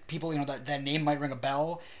the game, people, that name might ring a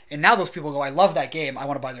bell. And now those people go, I love that game. I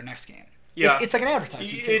want to buy their next game. Yeah. It's like an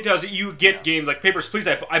advertisement, too. It does. You get game like Papers, Please.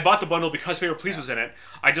 I bought the bundle because Papers, Please was in it.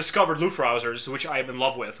 I discovered Loot Browsers, which I'm in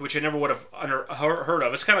love with, which I never would have heard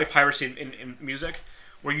of. It's kind of like piracy in music,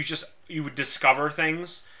 where you would discover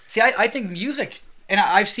things. See, I think music, and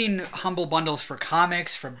I've seen humble bundles for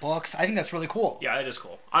comics, for books. I think that's really cool. Yeah, it is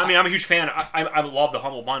cool. I mean, I'm a huge fan. I love the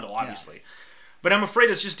humble bundle, obviously. Yeah. But I'm afraid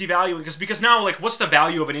it's just devaluing, because now, like, what's the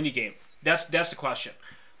value of an indie game? That's the question.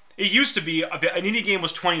 It used to be, an indie game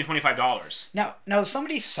was $20 to $25. Now, does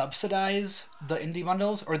somebody subsidize the indie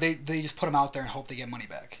bundles, or they just put them out there and hope they get money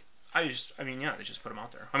back? They just put them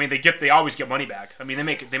out there. I mean, they always get money back. I mean, they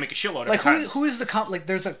make a shitload every time. Who is the like?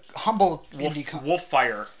 There's a humble indie company.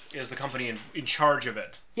 Wolffire is the company in charge of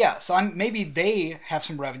it. Yeah, so maybe they have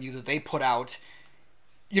some revenue that they put out.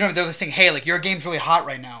 They're just saying, hey, like, your game's really hot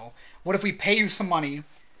right now. What if we pay you some money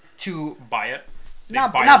to buy it?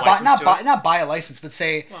 Not buy a license, but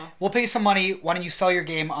say, we'll pay you some money. Why don't you sell your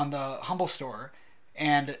game on the Humble store,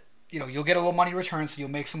 and you'll get a little money returned, so you'll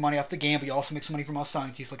make some money off the game, but you also make some money from us selling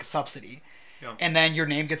it to you, like a subsidy. Yeah. And then your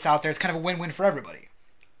name gets out there. It's kind of a win-win for everybody.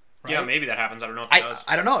 Right? Yeah, maybe that happens. I don't know if it does.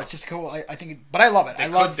 I don't know. It's just cool. I think, but I love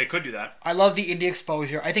it. They could do that. I love the indie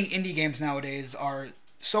exposure. I think indie games nowadays are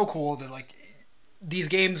so cool that, like, these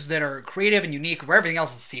games that are creative and unique, where everything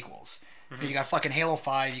else is sequels. You got fucking Halo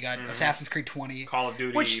 5, you got Assassin's Creed 20. Call of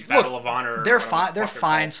Duty, Battle of Honor. They're fine. They're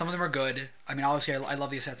fine. Some of them are good. I mean, obviously, I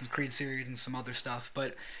love the Assassin's Creed series and some other stuff.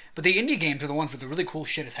 But the indie games are the ones where the really cool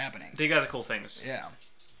shit is happening. They got the cool things. Yeah.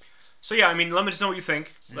 So, yeah, I mean, let me just know what you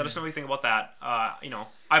think. Let us know what you think about that.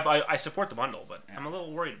 I support the bundle, but I'm a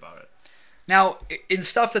little worried about it. Now, in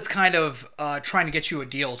stuff that's kind of trying to get you a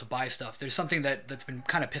deal to buy stuff, there's something that's been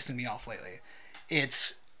kind of pissing me off lately.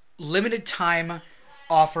 It's limited time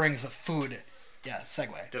offerings of food. Yeah,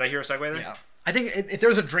 segue. Did I hear a segue there? Yeah. I think if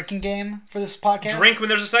there's a drinking game for this podcast... Drink when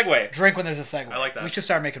there's a segue. Drink when there's a segue. I like that. We should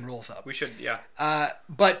start making rules up. We should, yeah.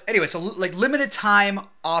 But anyway, so like limited time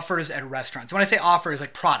offers at restaurants. When I say offers,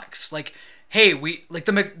 like products. Like, hey,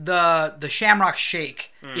 the Shamrock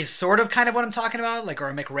Shake is sort of kind of what I'm talking about, like, or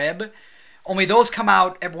a McRib. Only those come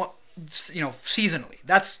out seasonally.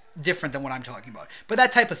 That's different than what I'm talking about. But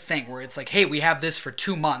that type of thing where it's like, hey, we have this for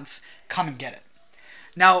 2 months. Come and get it.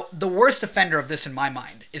 Now, the worst offender of this in my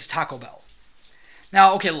mind is Taco Bell.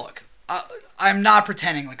 Now, okay, look, I'm not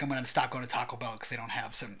pretending like I'm going to stop going to Taco Bell because they don't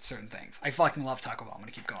have certain things. I fucking love Taco Bell. I'm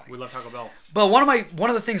going to keep going. We love Taco Bell. But one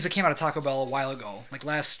of the things that came out of Taco Bell a while ago, like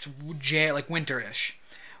winter-ish,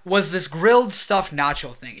 was this grilled stuffed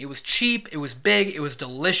nacho thing. It was cheap, it was big, it was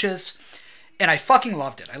delicious, and I fucking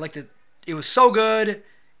loved it. I liked it. It was so good.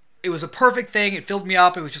 It was a perfect thing. It filled me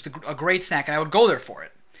up. It was just a great snack, and I would go there for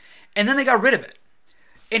it. And then they got rid of it.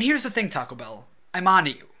 And here's the thing, Taco Bell. I'm on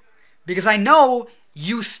to you. Because I know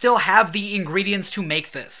you still have the ingredients to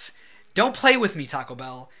make this. Don't play with me, Taco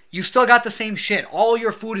Bell. You still got the same shit. All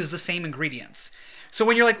your food is the same ingredients. So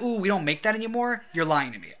when you're like, ooh, we don't make that anymore, you're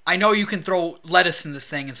lying to me. I know you can throw lettuce in this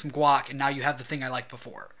thing and some guac, and now you have the thing I liked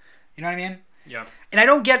before. You know what I mean? Yeah. And I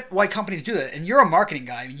don't get why companies do that. And you're a marketing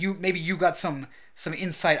guy. Maybe you got some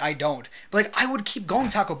insight I don't. But like, I would keep going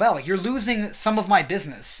Taco Bell. Like, you're losing some of my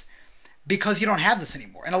business because you don't have this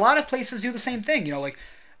anymore. And a lot of places do the same thing. You know, like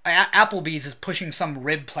Applebee's is pushing some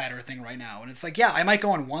rib platter thing right now, and it's like, yeah, I might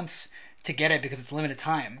go in once to get it because it's limited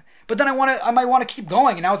time. But then I might want to keep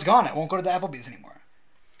going, and now it's gone. I won't go to the Applebee's anymore.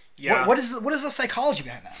 Yeah. What is the psychology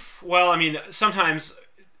behind that? Well, I mean, sometimes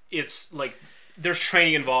it's like there's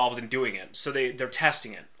training involved in doing it, so they're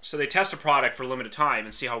testing it. So they test a product for a limited time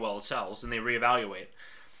and see how well it sells, and they reevaluate.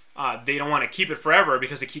 They don't want to keep it forever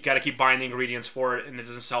because they got to keep buying the ingredients for it, and it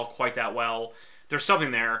doesn't sell quite that well. There's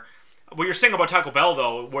something there. What you're saying about Taco Bell,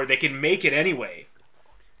 though, where they can make it anyway,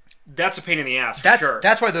 that's a pain in the ass, for sure.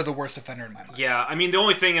 That's why they're the worst offender in my mind. Yeah, I mean, the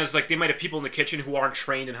only thing is, like, they might have people in the kitchen who aren't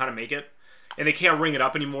trained in how to make it, and they can't ring it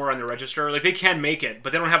up anymore on the register. Like, they can make it,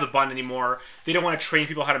 but they don't have the button anymore. They don't want to train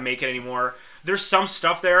people how to make it anymore. There's some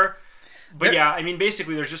stuff there, but yeah, I mean,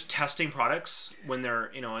 basically, they're just testing products when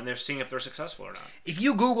they're, and they're seeing if they're successful or not. If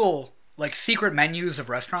you Google, like, secret menus of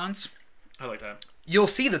restaurants, I like that. You'll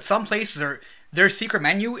see that some places their secret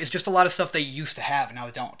menu is just a lot of stuff they used to have and now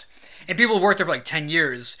they don't. And people who worked there for like 10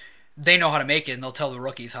 years, they know how to make it and they'll tell the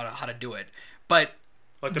rookies how to do it. But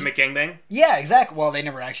like the McGangbang? Yeah, exactly. Well, they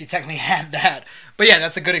never actually technically had that. But yeah,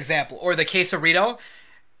 that's a good example. Or the quesarito.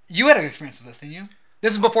 You had an experience with this, didn't you?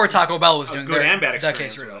 This is before Taco Bell was doing good and bad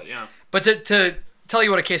experience quesarito. With it, yeah. But to tell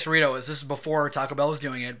you what a quesarito is, this is before Taco Bell was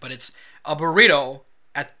doing it, but it's a burrito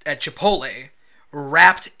at Chipotle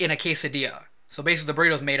wrapped in a quesadilla. So basically the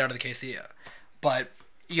burrito is made out of the quesadilla. But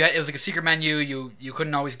it was like a secret menu. You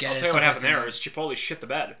couldn't always get it. I'll tell you what happened there is Chipotle shit the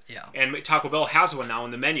bed. Yeah. And Taco Bell has one now in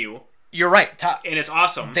the menu. You're right. And it's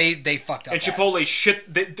awesome. They fucked up. And Chipotle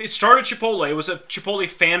shit. They started Chipotle. It was a Chipotle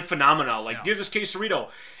fan phenomena. Like, give this quesarito.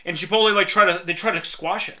 And Chipotle try to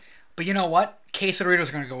squash it. But you know what? Quesaritos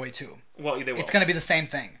are going to go away too. Well, they will. It's going to be the same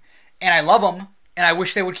thing. And I love them. And I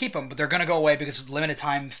wish they would keep them. But they're going to go away because it's a limited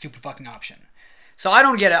time, stupid fucking option. So I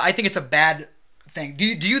don't get it. I think it's a bad thing. Do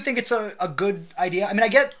you think it's a good idea? I mean, I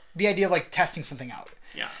get the idea of like testing something out.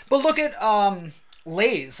 Yeah. But look at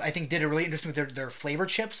Lay's. I think did it really interesting with their flavor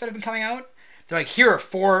chips that have been coming out. They're like, here are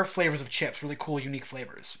 4 flavors of chips, really cool, unique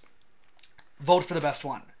flavors. Vote for the best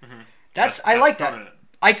one. Mm-hmm. That's I like that. Permanent.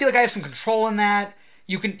 I feel like I have some control in that.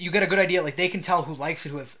 You get a good idea. Like they can tell who likes it,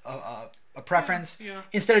 who has a preference. Yeah.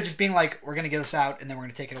 Instead of just being like, we're gonna get this out and then we're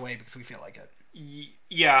gonna take it away because we feel like it.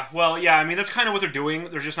 Yeah, well, yeah, I mean, that's kind of what they're doing.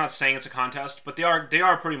 They're just not saying it's a contest, but they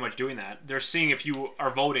are pretty much doing that. They're seeing if you are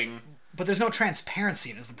voting. But there's no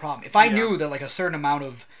transparency, is the problem. If I knew that, like, a certain amount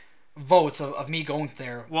of votes of me going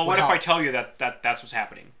there... Well, what if I tell you that that's what's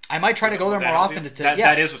happening? I might try to go there more often.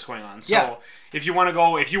 That is what's going on. So, if you want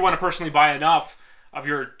to personally buy enough of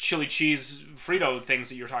your chili cheese Frito things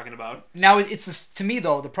that you're talking about. Now, to me,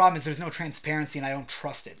 though, the problem is there's no transparency and I don't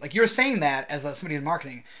trust it. Like, you're saying that as somebody in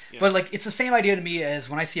marketing, but, like, it's the same idea to me as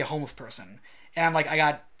when I see a homeless person and I'm like, I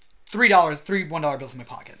got three $1 bills in my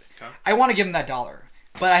pocket. Okay. I want to give them that dollar,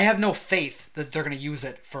 but I have no faith that they're going to use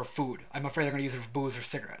it for food. I'm afraid they're going to use it for booze or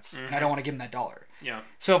cigarettes, and I don't want to give them that dollar. Yeah.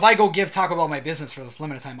 So if I go give Taco Bell my business for this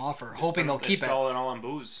limited time offer, hoping they'll keep it. They spend it all on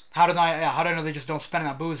booze. How do I know they just don't spend it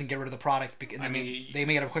on booze and get rid of the product? And they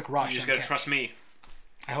make it a quick rush. You just gotta trust me.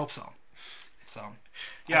 I hope so. So.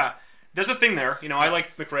 Yeah, there's a thing there. I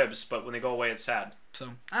like McRibs, but when they go away, it's sad. So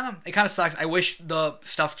I don't know. It kind of sucks. I wish the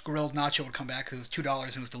stuffed grilled nacho would come back because it was $2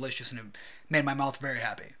 and it was delicious and it made my mouth very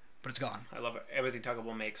happy. But it's gone. I love everything Taco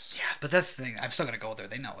Bell makes. Yeah, but that's the thing. I'm still gonna go there.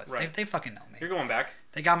 They know it. Right. They fucking know me. You're going back.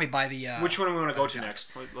 They got me by the. Which one do we want to go to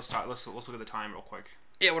next? Let's talk. Let's look at the time real quick.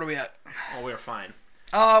 Yeah. What are we at? Oh, we are fine.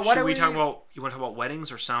 Should we talk about? You want to talk about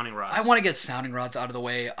weddings or sounding rods? I want to get sounding rods out of the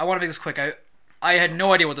way. I want to make this quick. I had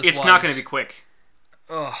no idea what this was. It's not going to be quick.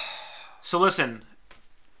 Ugh. So listen.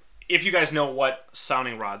 If you guys know what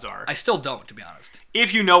sounding rods are, I still don't, to be honest.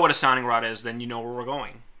 If you know what a sounding rod is, then you know where we're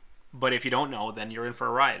going. But if you don't know, then you're in for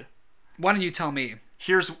a ride. Why don't you tell me?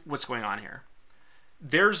 Here's what's going on here.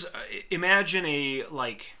 There's imagine a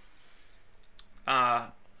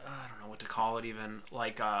I don't know what to call it even,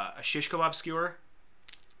 like a shish kebab skewer.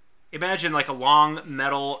 Imagine like a long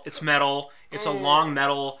metal. It's metal. It's a long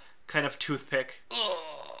metal kind of toothpick,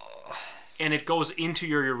 and it goes into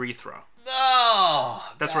your urethra.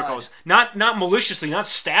 Oh, that's where it goes. Not maliciously, not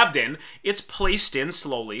stabbed in. It's placed in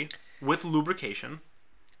slowly with lubrication,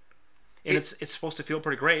 and it's supposed to feel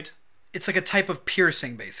pretty great. It's like a type of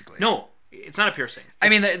piercing, basically. No, it's not a piercing. I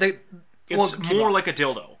mean, it's more like a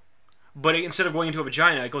dildo, but instead of going into a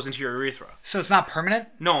vagina, it goes into your urethra. So it's not permanent?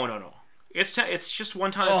 No. It's just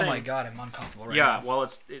one time thing. Oh my god, I'm uncomfortable right now. Yeah, well,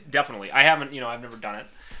 definitely. I haven't, I've never done it.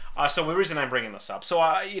 So the reason I'm bringing this up,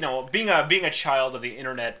 so being a child of the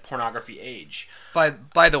internet pornography age.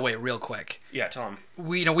 By the way, real quick. Yeah, tell him.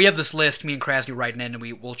 We have this list, me and Krasny writing in,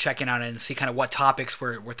 and we'll check in on it and see kind of what topics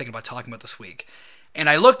we're thinking about talking about this week. And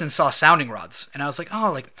I looked and saw sounding rods, and I was like,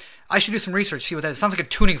 oh, like I should do some research, see what that is. It sounds like a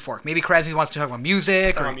tuning fork. Maybe Krasny wants to talk about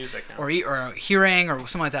music or hearing or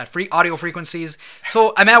something like that, audio frequencies.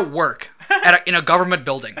 So I'm at work in a government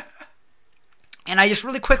building, and I just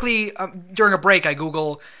really quickly during a break I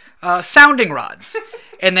Google sounding rods,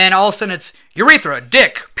 and then all of a sudden it's urethra,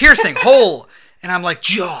 dick, piercing, hole, and I'm like,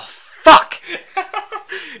 oh fuck,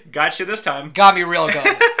 got you this time. Got me real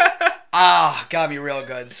good. Got me real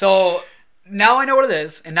good. So. Now I know what it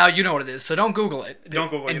is, and now you know what it is, so don't Google it. Don't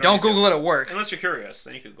Google it. And don't Google it at work. Unless you're curious,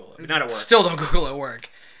 then you could Google it. But not at work. Still don't Google it at work.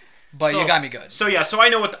 But you got me good. So yeah, so I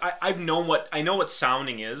know what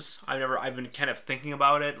sounding is. I've been kind of thinking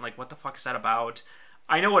about it, like what the fuck is that about?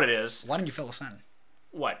 I know what it is. Why didn't you fill us in?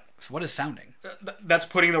 What? So what is sounding? That's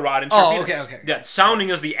putting the rod into your penis. Okay. Yeah, sounding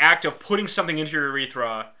is the act of putting something into your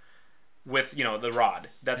urethra with, the rod.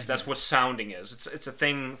 That's what sounding is. It's a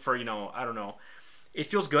thing for, I don't know. It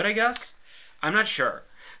feels good, I guess. I'm not sure.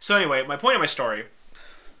 So anyway, my point of my story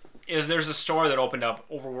is there's a store that opened up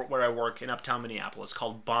over where I work in uptown Minneapolis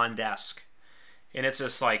called Bondesk. And it's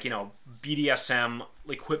this, like, BDSM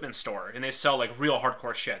equipment store. And they sell, like, real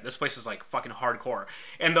hardcore shit. This place is, like, fucking hardcore.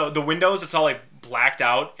 And the windows, it's all, like, blacked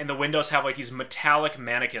out. And the windows have, like, these metallic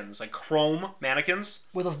mannequins. Like, chrome mannequins.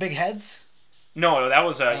 With those big heads? No, that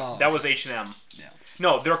was H&M. Yeah.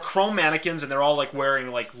 No, they're chrome mannequins, and they're all, like,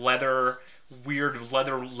 wearing, like, weird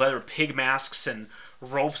leather pig masks and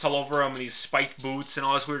ropes all over them and these spiked boots and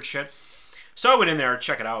all this weird shit. So I went in there to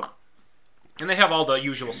check it out. And they have all the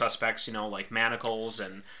usual suspects, like manacles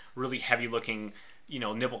and really heavy looking,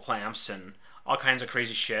 nipple clamps and all kinds of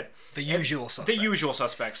crazy shit. The usual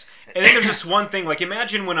suspects. And then there's this one thing, like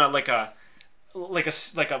imagine when a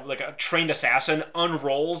trained assassin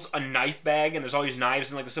unrolls a knife bag and there's all these knives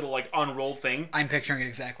and like this little like unrolled thing. I'm picturing it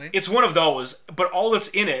exactly. It's one of those, but all that's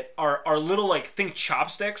in it are little like think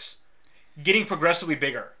chopsticks getting progressively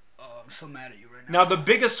bigger. Oh, I'm so mad at you right now. Now the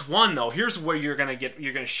biggest one though, here's where you're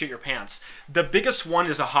gonna shit your pants. The biggest one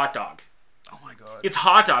is a hot dog. Oh my god. It's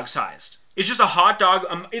hot dog sized. It's just a hot dog.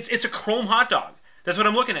 It's a chrome hot dog. That's what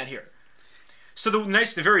I'm looking at here. So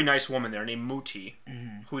the very nice woman there named Muti,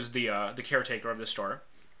 who's the caretaker of the store.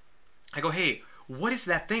 I go, hey, what is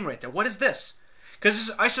that thing right there? What is this?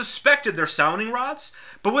 Because I suspected they're sounding rods,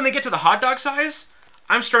 but when they get to the hot dog size,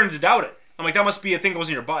 I'm starting to doubt it. I'm like, that must be a thing that goes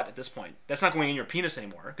in your butt at this point. That's not going in your penis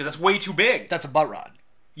anymore because that's way too big. That's a butt rod.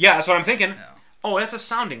 Yeah, that's what I'm thinking. Yeah. Oh, that's a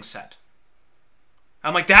sounding set.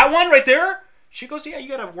 I'm like, that one right there? She goes, yeah, you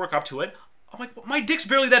got to work up to it. I'm like, my dick's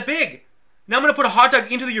barely that big. Now I'm going to put a hot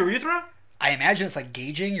dog into the urethra? I imagine it's like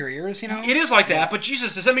gauging your ears, It is like that, but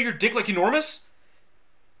Jesus, does that make your dick like enormous?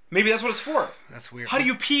 Maybe that's what it's for. That's weird. How do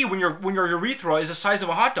you pee when your urethra is the size of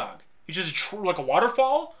a hot dog? You just like a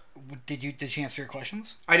waterfall? Did she answer your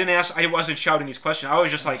questions? I didn't ask. I wasn't shouting these questions. I was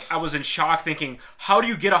just like, I was in shock thinking, how do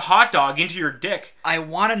you get a hot dog into your dick? I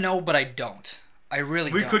want to know, but I don't. I really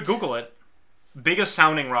don't. We could Google it. Biggest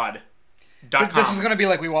sounding rod. This is going to be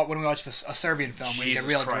like when we watch a Serbian film where you get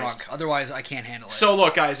real Christ. drunk. Otherwise, I can't handle it. So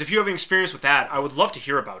look, guys, if you have an experience with that, I would love to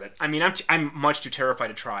hear about it. I mean, I'm much too terrified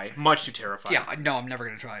to try. Much too terrified. Yeah, no, I'm never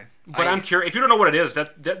going to try. But I'm curious. If you don't know what it is,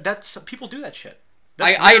 that's people do that shit.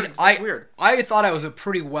 That's weird. I thought I was a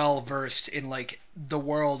pretty well versed in like the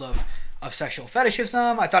world of sexual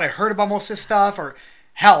fetishism. I thought I heard about most of this stuff, or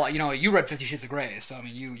hell, you read 50 Shades of Grey, so I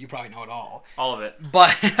mean, you probably know it all. All of it.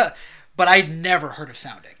 But I'd never heard of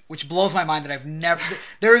sounding, which blows my mind that I've never.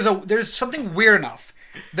 There's something weird enough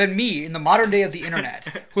than me in the modern day of the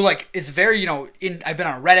internet, who like is very I've been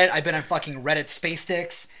on Reddit, I've been on fucking Reddit space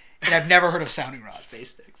sticks, and I've never heard of sounding rods. Space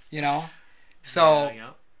sticks. So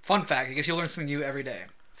fun fact, I guess you learn something new every day.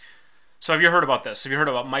 So have you heard about this? Have you heard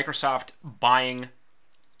about Microsoft buying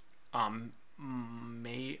Mojang,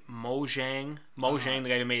 the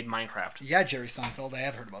guy who made Minecraft? Yeah, Jerry Seinfeld. I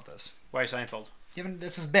have heard about this. Why Seinfeld? This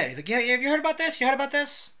is his bit. He's like, yeah, have you heard about this? You heard about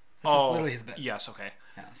this? This is literally his bit. Yes, okay.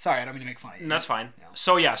 Yeah. Sorry, I don't mean to make fun of you. That's fine. Yeah.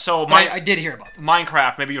 So I did hear about this.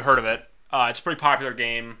 Minecraft, maybe you heard of it. It's a pretty popular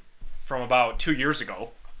game from about 2 years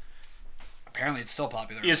ago. Apparently it's still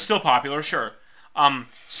popular. It's still popular, sure.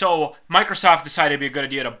 So Microsoft decided it'd be a good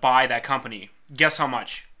idea to buy that company. Guess how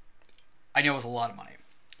much? I know it was a lot of money.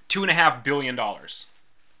 $2.5 billion. That's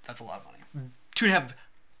a lot of money.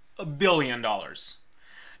 $2.5 billion.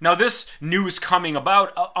 Now, this news coming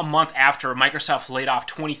about a month after Microsoft laid off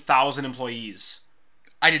 20,000 employees.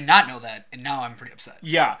 I did not know that, and now I'm pretty upset.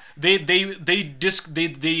 Yeah, destroyed,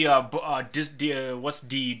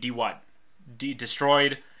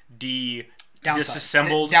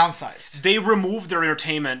 disassembled, downsized. They removed their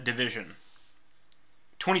entertainment division.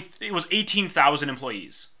 It was 18,000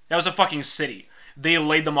 employees. That was a fucking city. They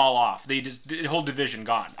laid them all off. The whole division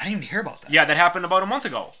gone. I didn't even hear about that. Yeah, that happened about a month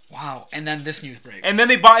ago. Wow. And then this news breaks. And then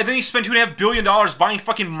they spent $2.5 billion buying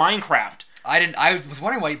fucking Minecraft. I was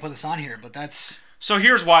wondering why you put this on here, but that's... So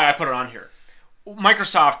here's why I put it on here.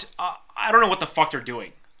 Microsoft, I don't know what the fuck they're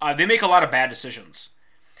doing. They make a lot of bad decisions.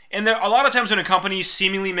 And a lot of times when a company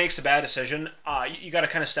seemingly makes a bad decision, you got to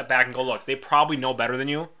kind of step back and go, look, they probably know better than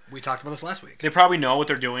you. We talked about this last week. They probably know what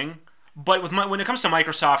they're doing. But when it comes to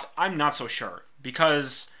Microsoft, I'm not so sure.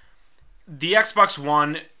 Because the Xbox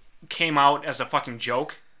One came out as a fucking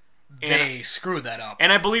joke. They screwed that up.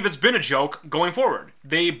 And I believe it's been a joke going forward.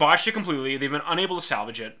 They botched it completely. They've been unable to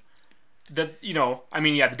salvage it. The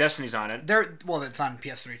Destiny's on it. It's on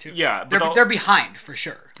PS3 too. Yeah, but they're behind for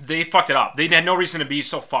sure. They fucked it up. They had no reason to be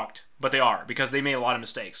so fucked, but they are because they made a lot of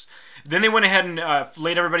mistakes. Then they went ahead and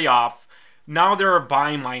laid everybody off. Now they're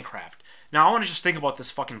buying Minecraft. Now I want to just think about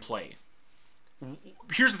this fucking play.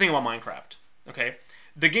 Here's the thing about Minecraft. Okay,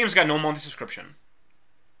 the game's got no monthly subscription.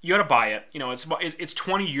 You got to buy it. It's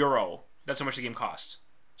 €20. That's how much the game costs.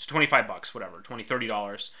 It's $25, whatever,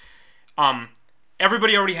 $30.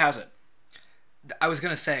 Everybody already has it. I was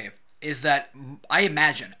going to say, is that I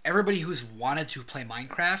imagine everybody who's wanted to play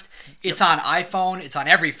Minecraft, it's on iPhone, it's on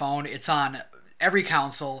every phone, it's on every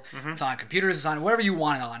console, it's on computers, it's on whatever you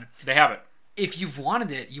want it on. They have it. If you've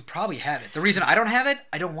wanted it, you probably have it. The reason I don't have it,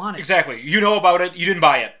 I don't want it. Exactly. You know about it, you didn't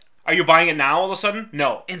buy it. Are you buying it now all of a sudden?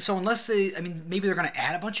 No. And so unless maybe they're going to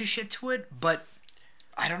add a bunch of shit to it, but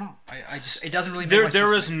I don't know. It doesn't really make much sense.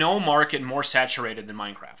 There is no market more saturated than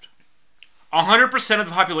Minecraft. 100% of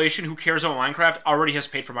the population who cares about Minecraft already has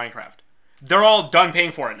paid for Minecraft. They're all done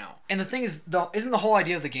paying for it now. And the thing is, isn't the whole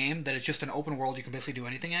idea of the game that it's just an open world you can basically do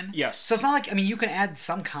anything in? Yes. So it's not like, you can add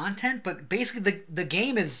some content, but basically the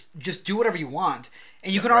game is just do whatever you want.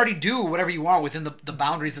 And you can already do whatever you want within the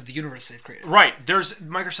boundaries of the universe they've created. Right.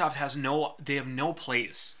 Microsoft has no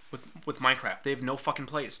plays with Minecraft. They have no fucking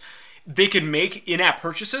plays. They can make in-app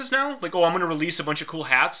purchases now. Like, I'm going to release a bunch of cool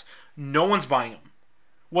hats. No one's buying them.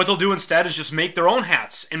 What they'll do instead is just make their own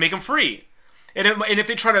hats and make them free. And if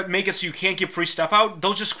they try to make it so you can't give free stuff out,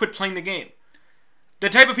 they'll just quit playing the game. The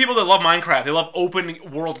type of people that love Minecraft, they love open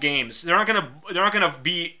world games. They're not gonna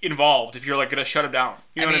be involved if you're gonna shut them down.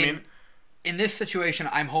 You know what I mean? In this situation,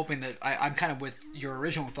 I'm hoping that I'm kind of with your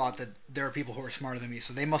original thought that there are people who are smarter than me,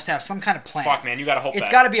 so they must have some kind of plan. Fuck, man, you gotta hope it's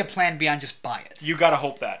got to be a plan beyond just buy it. You gotta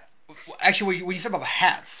hope that. Actually, when you said about the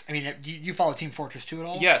hats, you follow Team Fortress 2 at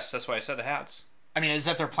all? Yes, that's why I said the hats. Is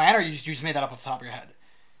that their plan, or you just made that up off the top of your head?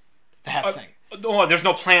 The hat thing. No, there's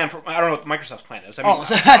no plan for. I don't know what Microsoft's plan is.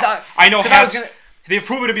 I know hats. They've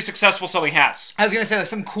proven to be successful selling hats. I was gonna say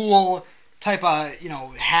some cool type of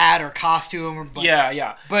hat or costume.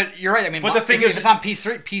 Yeah. But you're right. But the thing is, it's on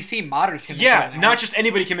PC, modders can. Yeah, not just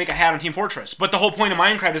anybody can make a hat on Team Fortress, but the whole point of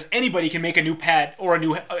Minecraft is anybody can make a new pet or a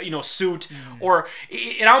new suit, or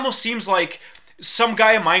it almost seems like some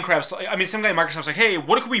guy in Microsoft's like, hey,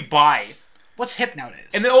 what could we buy? What's hip nowadays?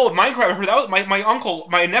 And then, Minecraft. I heard that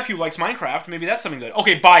my nephew likes Minecraft. Maybe that's something good.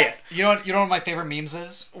 Okay, buy it. You know what my favorite memes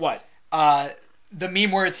is? What? The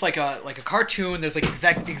meme where it's like a cartoon. There's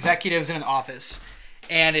executives in an office,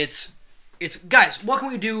 and it's guys, what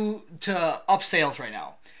can we do to up sales right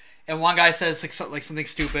now? And one guy says something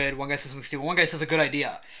stupid. One guy says something stupid. One guy says a good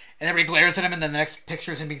idea, and everybody glares at him. And then the next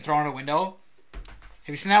picture is him being thrown out a window.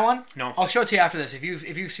 Have you seen that one? No. I'll show it to you after this if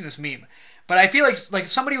you've seen this meme. But I feel like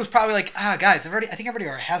somebody was probably like, guys, I think everybody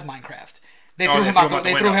already has Minecraft. They threw him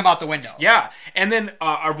out the window. Yeah, and then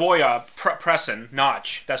our boy Presson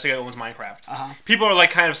Notch, that's the guy who owns Minecraft. People are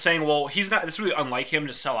kind of saying, well, he's not. It's really unlike him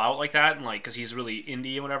to sell out like that, and because he's really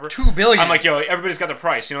indie and whatever. $2 billion. I'm like, yo, everybody's got their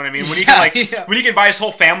price. You know what I mean? When when he can buy his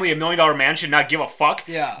whole family $1 million mansion, and not give a fuck.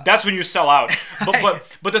 Yeah. That's when you sell out.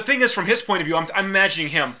 But the thing is, from his point of view, I'm imagining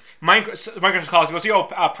him. Microsoft calls and goes, yo,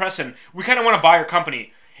 Presson, we kind of want to buy your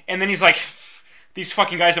company, and then he's like, these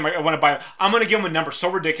fucking guys I want to buy. I'm gonna give them a number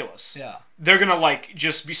so ridiculous. Yeah. They're gonna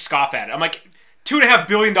just be scoff at it. I'm like, $2.5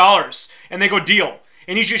 billion, and they go deal,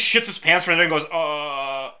 and he just shits his pants right there and goes,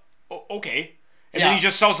 okay, and then he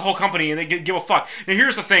just sells the whole company, and they give a fuck. Now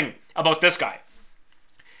here's the thing about this guy.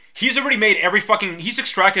 He's already made he's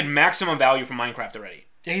extracted maximum value from Minecraft already.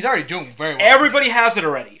 Yeah, he's already doing very well. Everybody has it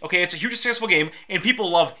already. Okay, it's a huge successful game, and people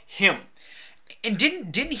love him. And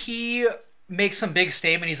didn't he makes some big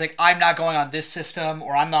statement. He's like, I'm not going on this system,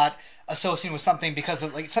 or I'm not associating with something because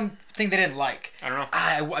of like something they didn't like. I don't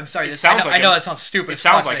know. I'm sorry. I know that sounds stupid. It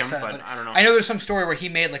sounds like him, but I don't know. I know there's some story where he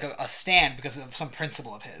made like a stand because of some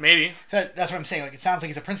principle of his. Maybe. That's what I'm saying. Like, it sounds like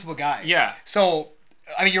he's a principled guy. Yeah. So,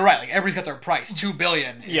 I mean, you're right. Like, everybody's got their price. $2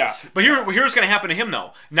 billion. Yeah. But here's what's going to happen to him,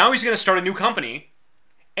 though. Now he's going to start a new company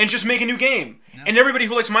and just make a new game. No. And everybody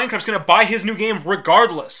who likes Minecraft is going to buy his new game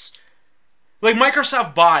regardless. Like,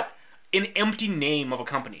 Microsoft bought an empty name of a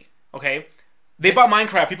company, okay? They bought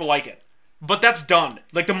Minecraft. People like it. But that's done.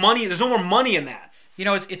 Like, the money, there's no more money in that. You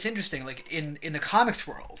know, it's interesting. Like, in the comics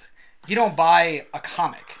world, you don't buy a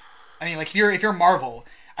comic. I mean, like, if you're Marvel,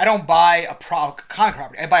 I don't buy a comic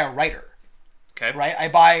property. I buy a writer. Okay. Right? I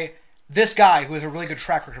buy this guy who has a really good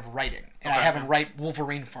track record of writing. And I have him write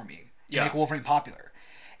Wolverine for me. Make Wolverine popular.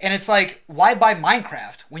 And it's like, why buy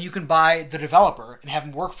Minecraft when you can buy the developer and have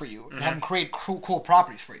him work for you and have him create cool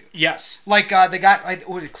properties for you? Yes. Like, the guy,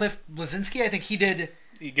 Cliff Bleszinski, I think he did...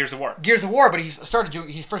 Gears of War, but he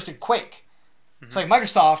first did Quake. It's like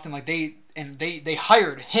Microsoft and like they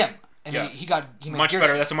hired him and he made much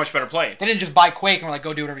better. That's a much better play. They didn't just buy Quake and were like,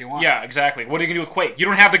 go do whatever you want. Yeah, exactly. What are you gonna do with Quake? You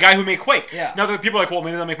don't have the guy who made Quake. Yeah. Now the people are like, well,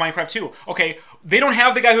 maybe they'll make Minecraft 2. Okay, they don't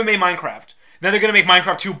have the guy who made Minecraft. Now they're gonna make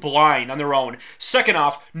Minecraft 2 blind on their own. Second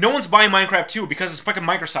off, no one's buying Minecraft 2 because it's fucking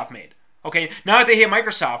Microsoft made. Okay, not that they hate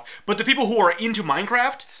Microsoft, but the people who are into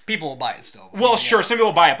Minecraft... People will buy it still. Well, sure, some people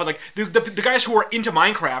will buy it, but like the guys who are into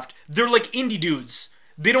Minecraft, they're like indie dudes.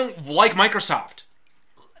 They don't like Microsoft.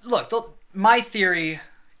 Look, my theory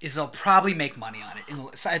is they'll probably make money on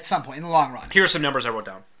it at some point, in the long run. Here are some numbers I wrote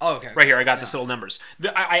down. Oh, okay. Right here, I got this little numbers.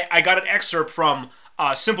 I got an excerpt from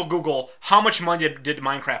Simple Google, how much money did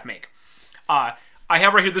Minecraft make? I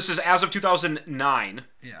have right here, this is as of 2009.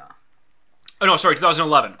 Yeah. Oh, no, sorry,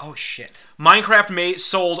 2011. Oh, shit. Minecraft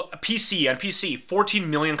sold on PC, 14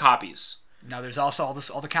 million copies. Now, there's also all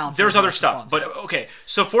the counts. There's other stuff, but okay.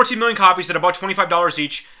 So 14 million copies at about $25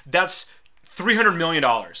 each. That's $300 million.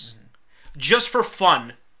 Just for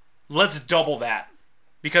fun, let's double that.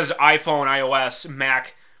 Because iPhone, iOS,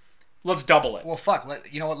 Mac, let's double it. Well, fuck.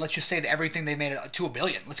 You know what? Let's just say that everything they made to $1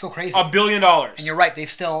 billion. Let's go crazy. $1 billion. And you're right.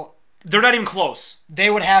 They're not even close.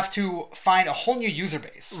 They would have to find a whole new user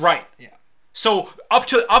base. Right. Yeah. So up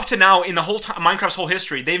to now in the whole time, Minecraft's whole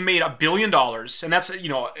history, they've made $1 billion, and that's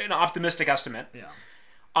an optimistic estimate.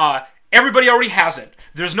 Yeah. Everybody already has it.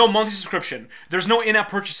 There's no monthly subscription. There's no in-app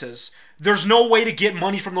purchases. There's no way to get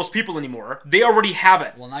money from those people anymore. They already have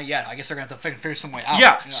it. Well, not yet. I guess they're gonna have to figure some way out.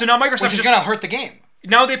 Yeah. So now Microsoft which is gonna hurt the game.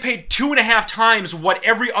 Now they paid 2.5 times what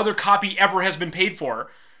every other copy ever has been paid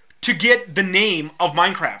for to get the name of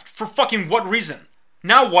Minecraft. For fucking what reason?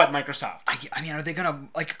 Now what, Microsoft? I mean, are they gonna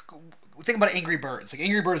like? Think about Angry Birds. Like,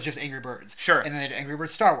 Angry Birds is just Angry Birds. Sure. And then they did Angry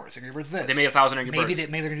Birds Star Wars, Angry Birds this. They made 1,000 Angry Birds. Maybe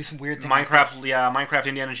they're going to do some weird thing. Minecraft, Minecraft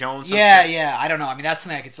Indiana Jones. Yeah. I don't know. I mean, that's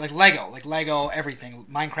something it's like Lego everything,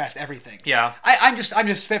 Minecraft everything. Yeah. I'm just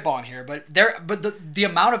spitballing here, but the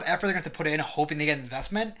amount of effort they're going to have to put in hoping they get an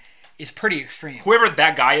investment is pretty extreme. Whoever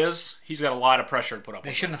that guy is, he's got a lot of pressure to put up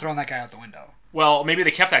with. They shouldn't have thrown that guy out the window. Well, maybe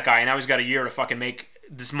they kept that guy, and now he's got a year to fucking make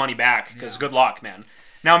this money back, because good luck, man.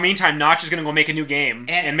 Now, meantime, Notch is going to go make a new game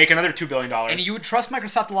and make another $2 billion. And you would trust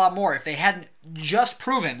Microsoft a lot more if they hadn't just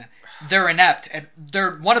proven they're inept. And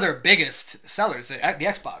they're one of their biggest sellers, the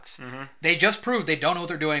Xbox. Mm-hmm. They just proved they don't know what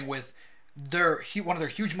they're doing with one of their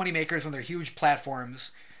huge money makers, one of their huge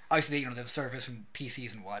platforms. Obviously, they have Surface and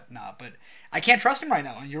PCs and whatnot, but I can't trust them right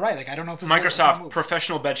now. And you're right. Like, I don't know if this Microsoft, is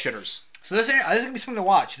professional bed shitters. So this is going to be something to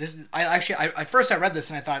watch. At first I read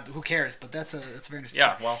this and I thought, who cares? But that's very interesting.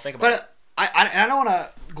 Yeah, well, think about it. I don't want to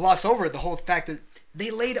gloss over the whole fact that they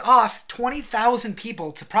laid off 20,000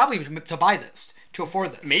 people to buy this, to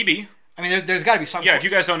afford this. Maybe. I mean, there's got to be some... Yeah, if you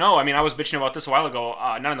guys don't know, I mean, I was bitching about this a while ago,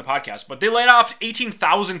 not in the podcast, but they laid off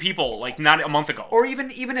 18,000 people, like, not a month ago. Or even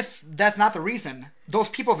if that's not the reason, those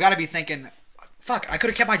people have got to be thinking, fuck, I could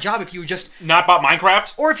have kept my job if you just... Not bought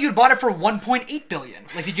Minecraft? Or if you had bought it for $1.8 billion.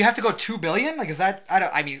 Like, did you have to go $2 billion? Like, is that...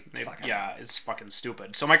 It's fucking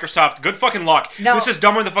stupid. So Microsoft, good fucking luck. Now, this is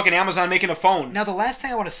dumber than fucking Amazon making a phone. Now, the last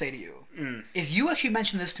thing I want to say to you is you actually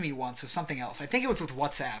mentioned this to me once with something else. I think it was with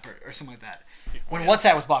WhatsApp or something like that. When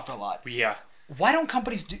WhatsApp was bought for a lot. Yeah. Why don't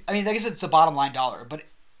companies do... I mean, I guess it's the bottom line dollar, but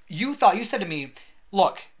you said to me,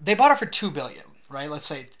 look, they bought it for $2 billion, right? Let's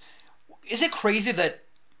say... Is it crazy that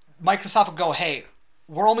Microsoft would go, hey...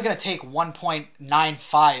 We're only going to take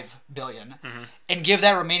 $1.95 billion and give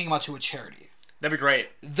that remaining amount to a charity. That'd be great.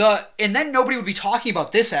 And then nobody would be talking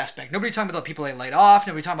about this aspect. Nobody would be talking about the people they laid off.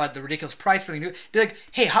 Nobody would be talking about the ridiculous price. Be like,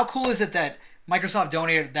 hey, how cool is it that Microsoft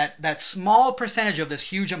donated that small percentage of this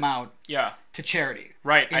huge amount Yeah. to charity.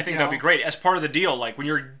 Right. I think that'd be great. As part of the deal, like, when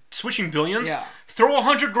you're switching billions, Yeah. throw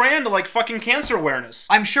 $100,000 to, like, fucking cancer awareness.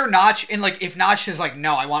 I'm sure Notch, and like if Notch is like,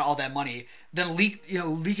 no, I want all that money, then leak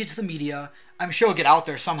it to the media. I'm sure it'll get out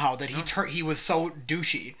there somehow that he was so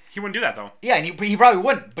douchey. He wouldn't do that, though. Yeah, and he probably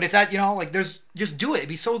wouldn't. But if that, like, just do it. It'd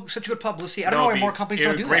be such good publicity. I don't know why more companies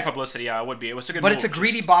don't do that. Great publicity, yeah, it would be. It was a good But move. it's a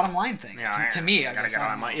greedy bottom line thing. Yeah, to me, I guess.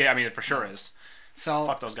 Yeah, I mean, it for sure is. So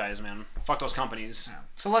fuck those guys, man. Fuck those companies. Yeah.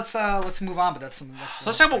 So let's move on. But so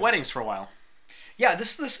let's talk about weddings for a while. Yeah,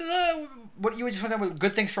 this is what you just went about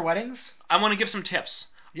good things for weddings. I want to give some tips.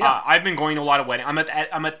 Yeah, I've been going to a lot of weddings. I'm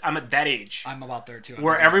at that age. I'm about there too.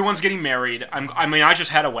 Where everyone's getting married. I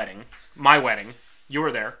just had a wedding. My wedding. You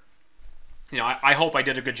were there. I hope I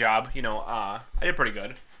did a good job. I did pretty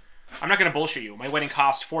good. I'm not gonna bullshit you. My wedding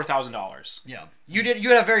cost $4,000. Yeah, you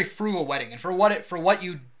had a very frugal wedding, and for what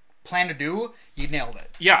you plan to do, you nailed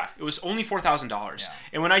it. Yeah, it was only $4,000. Yeah.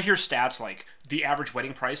 And when I hear stats like the average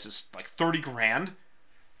wedding price is like $30,000,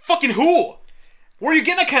 fucking who? Where are you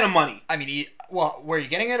getting that kind of money? I mean, where are you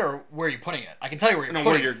getting it, or where are you putting it? I can tell you where you're putting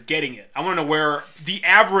where it. you're getting it. I want to know where the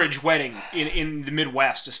average wedding in the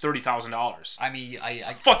Midwest is $30,000. I mean, I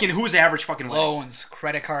fucking who's average fucking wedding? Loans,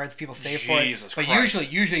 credit cards, people save for it. Jesus But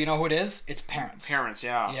Christ. usually, you know who it is? It's parents. Parents,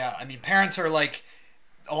 yeah. Yeah, I mean, parents are like,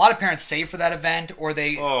 a lot of parents save for that event, or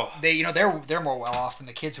they're more well off than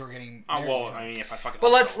the kids who are getting married. Well, I mean, if I fucking.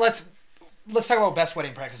 But let's talk about best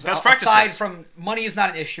wedding practices. Best practices. Aside from money is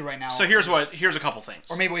not an issue right now. So here's a couple things.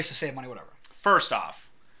 Or maybe ways to save money, whatever. First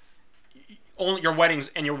off, only your wedding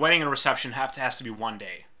and reception has to be one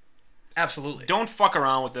day. Absolutely. Don't fuck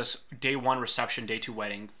around with this day 1 reception, day 2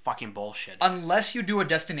 wedding fucking bullshit. Unless you do a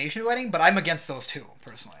destination wedding, but I'm against those too,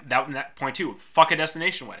 personally. That point too. Fuck a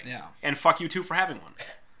destination wedding. Yeah. And fuck you too for having one.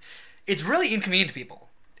 It's really inconvenient to people.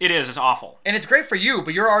 It is. It's awful. And it's great for you,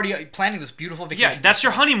 but you're already planning this beautiful vacation. Yeah, that's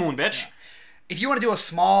your honeymoon, bitch. Yeah. If you want to do a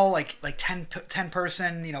small, like 10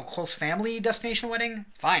 person, close family destination wedding,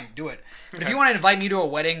 fine, do it. But if you want to invite me to a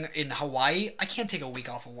wedding in Hawaii, I can't take a week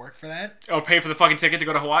off of work for that. Or pay for the fucking ticket to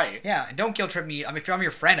go to Hawaii. Yeah, and don't guilt trip me. I mean, if I'm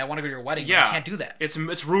your friend, I want to go to your wedding, yeah. but I can't do that. It's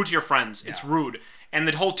rude to your friends. Yeah. It's rude. And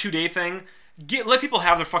the whole 2-day thing, let people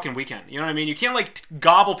have their fucking weekend. You know what I mean? You can't,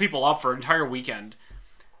 gobble people up for an entire weekend.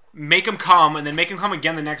 Make them come, and then make them come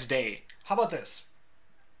again the next day. How about this?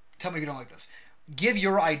 Tell me if you don't like this. Give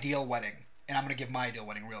your ideal wedding. And I'm going to give my ideal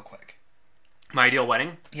wedding real quick. My ideal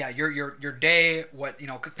wedding? Yeah, your day, what,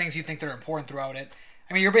 things you think that are important throughout it.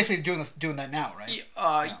 I mean, you're basically doing that now, right?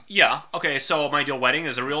 Yeah. Okay, so my ideal wedding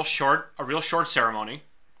is a real short ceremony.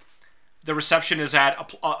 The reception is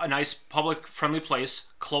at a nice public friendly place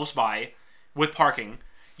close by with parking.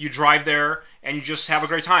 You drive there and you just have a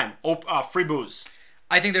great time. Free booze.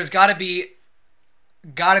 I think there's got to be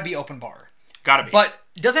open bar. Gotta be. But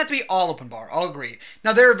it doesn't have to be all open bar. I'll agree.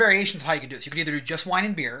 Now, there are variations of how you can do this. You can either do just wine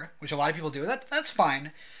and beer, which a lot of people do. That's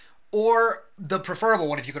fine. Or the preferable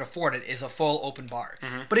one, if you could afford it, is a full open bar.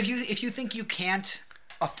 Mm-hmm. But if you think you can't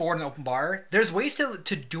afford an open bar, there's ways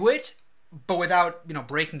to do it, but without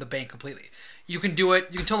breaking the bank completely. You can do it.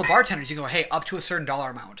 You can tell the bartenders, you can go, hey, up to a certain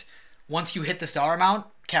dollar amount. Once you hit this dollar amount,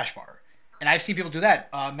 cash bar. And I've seen people do that.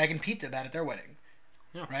 Meg and Pete did that at their wedding.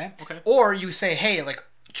 Yeah. Right? Okay. Or you say, hey,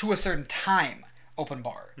 to a certain time, open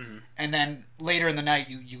bar. Mm-hmm. And then later in the night,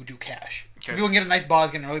 you do cash. Okay. So people can get a nice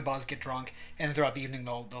buzz, get an early buzz, get drunk, and then throughout the evening,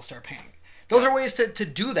 they'll start paying. Those are ways to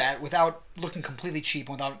do that without looking completely cheap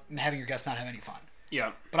and without having your guests not have any fun.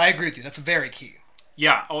 Yeah. But I agree with you. That's very key.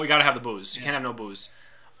 Yeah. Oh, you got to have the booze. You can't have no booze.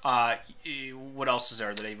 What else is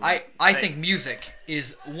there that I think music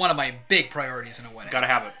is one of my big priorities in a wedding. Got to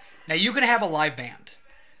have it. Now, you can have a live band,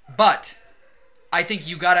 but I think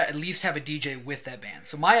you got to at least have a DJ with that band.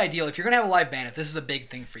 So my ideal, if you're going to have a live band, if this is a big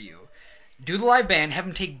thing for you, do the live band, have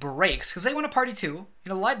them take breaks, because they want to party too.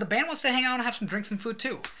 The band wants to hang out and have some drinks and food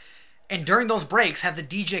too. And during those breaks, have the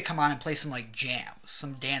DJ come on and play some jams,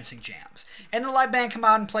 some dancing jams. And the live band come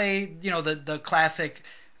out and play, the classic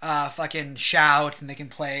fucking shout, and they can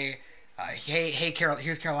play Hey Carol,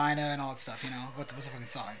 Here's Carolina and all that stuff, What's the fucking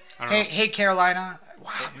song? Hey Carolina.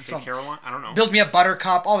 Wow. Hey Carolina? I don't know. Build Me Up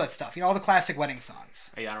Buttercup, all that stuff. All the classic wedding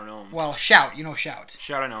songs. Hey, I don't know. Well, Shout, Shout.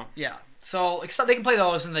 Shout, I know. Yeah. So they can play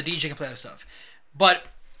those, and the DJ can play other stuff. But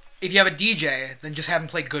if you have a DJ, then just have him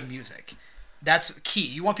play good music. That's key.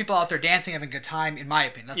 You want people out there dancing, having a good time, in my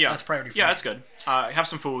opinion. That's priority for me. Yeah, that's good. Have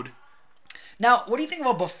some food. Now, what do you think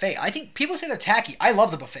about buffet? I think people say they're tacky. I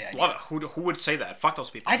love the buffet idea. Love it. Who would say that? Fuck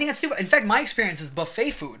those people. I think that's stupid. In fact, my experience is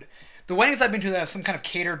buffet food. The weddings I've been to that have some kind of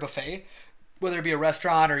catered buffet, whether it be a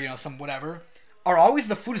restaurant or, some whatever, are always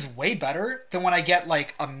the food is way better than when I get,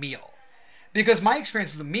 a meal. Because my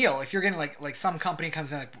experience is the meal, if you're getting like some company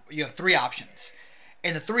comes in, like you have 3 options.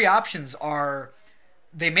 And the 3 options are,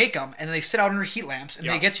 they make them and then they sit out under heat lamps and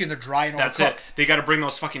they get to you and they're dry and overcooked. That's it. They got to bring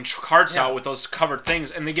those fucking carts out with those covered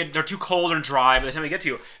things, and they're too cold and dry by the time they get to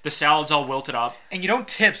you. The salad's all wilted up. And you don't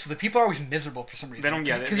tip, so the people are always miserable for some reason. They don't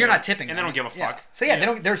get it because you're not tipping, and they don't give a fuck. So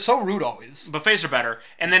they're so rude always. Buffets are better,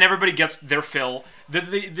 and then everybody gets their fill.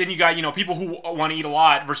 Then you got people who want to eat a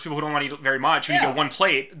lot versus people who don't want to eat very much. When you get one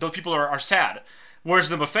plate, those people are sad. Whereas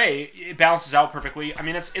the buffet, it balances out perfectly. I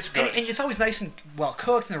mean, it's good. And it's always nice and well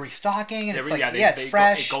cooked, and they're restocking, and it's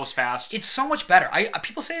fresh. It goes fast. It's so much better.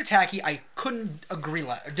 People say they're tacky. I couldn't agree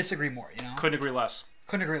less, or disagree more. Couldn't agree less.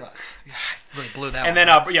 Couldn't agree less. I really blew that. And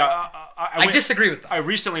one. Then I disagree with that. I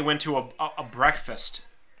recently went to a breakfast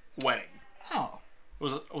wedding. Oh, it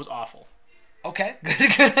was awful. Okay,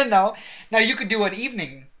 good to know. Now you could do an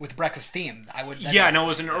evening with breakfast themed. I would. It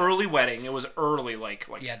was an early wedding. It was early, like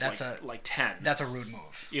 10. That's a rude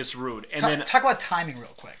move. It's rude. And then talk about timing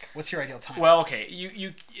real quick. What's your ideal time? Well, okay,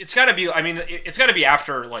 it's got to be. I mean, it's got to be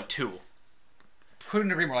after like 2.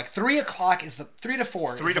 Couldn't agree more. Like 3 o'clock is 3 to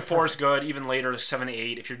 4. 3 to 4 is good. Even later, 7 to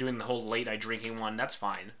 8. If you're doing the whole late night drinking one, that's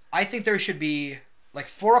fine. I think there should be like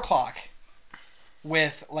 4 o'clock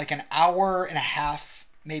with like an hour and a half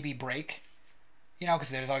maybe break.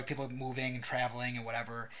 Because there's always people moving and traveling and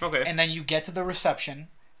whatever. Okay. And then you get to the reception.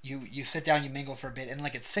 You sit down, you mingle for a bit, and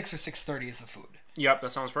like at 6 or 6:30 is the food. Yep,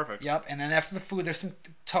 that sounds perfect. Yep, and then after the food, there's some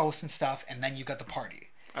toast and stuff, and then you got the party.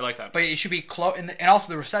 I like that. But it should be close, and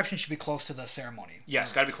also the reception should be close to the ceremony.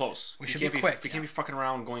 Yes, got to be close. We should be quick. We can't be fucking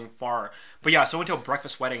around going far. But yeah, so I went to a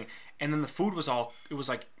breakfast wedding, and then the food was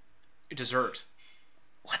like a dessert.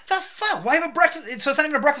 What the fuck? Why have a breakfast? So it's not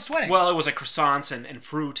even a breakfast wedding. Well, it was like croissants and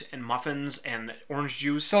fruit and muffins and orange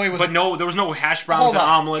juice. So it was. But there was no hash browns and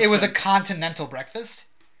omelets. It was a continental breakfast.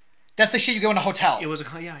 That's the shit you go in a hotel. It was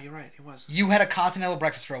yeah, you're right. It was. You had a continental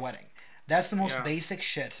breakfast for a wedding. That's the most basic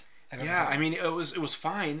shit I've ever heard. I mean, it was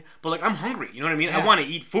fine, but like I'm hungry. You know what I mean? Yeah. I want to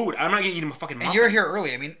eat food. I'm not gonna eat a fucking muffin. And you're here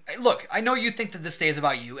early. I mean, look, I know you think that this day is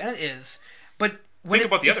about you, and it is. But when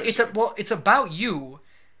think about the others. It's about you.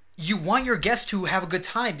 You want your guests to have a good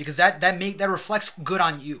time because that reflects good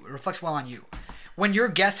on you. It reflects well on you. When your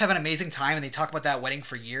guests have an amazing time and they talk about that wedding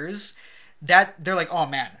for years, that they're like, oh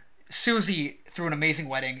man, Susie threw an amazing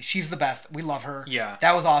wedding. She's the best. We love her. Yeah,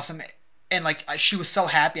 that was awesome. And like she was so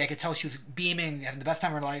happy. I could tell she was beaming, having the best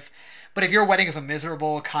time of her life. But if your wedding is a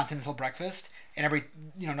miserable continental breakfast and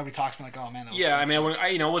nobody talks to me like, oh man, that was I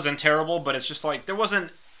mean, it wasn't terrible, but it's just like it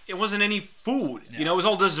wasn't any food. Yeah. It was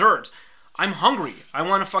all dessert. I'm hungry. I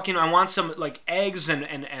want some like eggs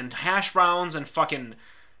and hash browns and fucking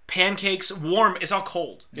pancakes. Warm. It's all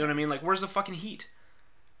cold. You know what I mean? Like, where's the fucking heat?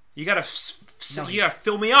 You gotta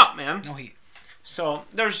fill me up, man. No heat. So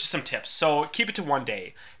there's just some tips. So keep it to one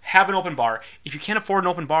day. Have an open bar. If you can't afford an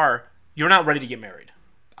open bar, you're not ready to get married.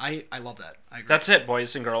 I love that. I agree. That's it,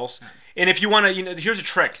 boys and girls. Yeah. And if you want to, here's a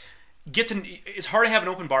trick. It's hard to have an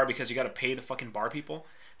open bar because you got to pay the fucking bar people.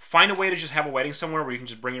 Find a way to just have a wedding somewhere where you can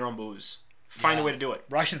just bring your own booze. Find a way to do it.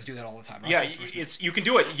 Russians do that all the time. You can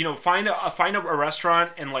do it. Find a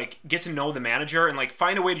restaurant and like get to know the manager and like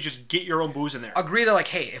find a way to just get your own booze in there. Agree that like,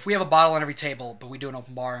 hey, if we have a bottle on every table, but we do an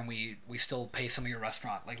open bar and we still pay some of your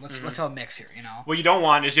restaurant, like let's have a mix here. What you don't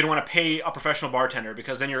want is you don't want to pay a professional bartender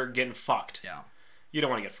because then you're getting fucked. Yeah. You don't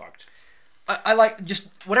want to get fucked. I like just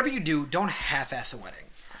whatever you do, don't half-ass a wedding.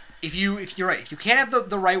 If you're right, if you can't have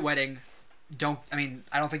the right wedding. I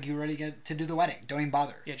don't think you're ready to do the wedding. Don't even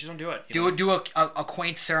bother. Yeah, just don't do it. Do a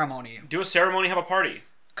quaint ceremony. Do a ceremony, have a party.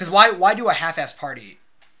 Because why do a half-ass party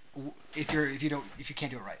if you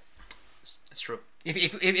can't do it right? It's true.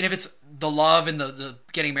 If it's the love and the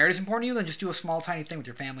getting married is important to you, then just do a small tiny thing with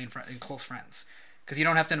your family and close friends. Because you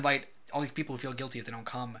don't have to invite all these people who feel guilty if they don't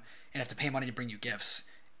come and have to pay money to bring you gifts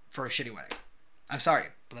for a shitty wedding. I'm sorry,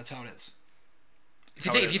 but that's how it is.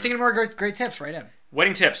 If you think of more great tips, write in.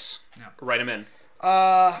 Wedding tips. Yeah. Write them in.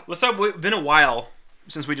 It's been a while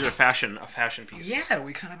since we did a fashion piece. Yeah,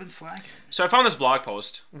 we kind of been slacking. So I found this blog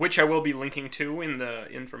post, which I will be linking to in the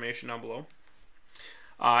information down below.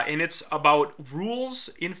 And it's about rules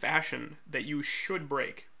in fashion that you should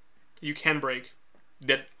break. You can break.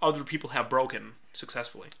 That other people have broken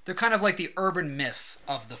successfully. They're kind of like the urban myths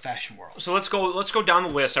of the fashion world. So let's go down the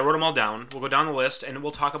list. I wrote them all down. We'll go down the list and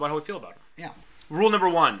we'll talk about how we feel about them. Yeah. Rule number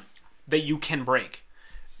 1 that you can break.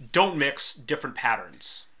 Don't mix different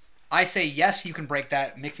patterns. I say yes, you can break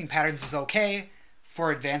that. Mixing patterns is okay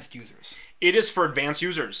for advanced users. It is for advanced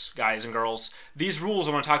users, guys and girls. These rules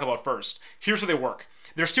I want to talk about first. Here's how they work.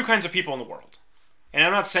 There's 2 kinds of people in the world. And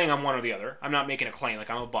I'm not saying I'm one or the other. I'm not making a claim like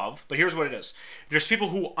I'm above. But here's what it is. There's people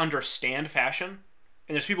who understand fashion.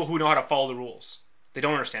 and there's people who know how to follow the rules. They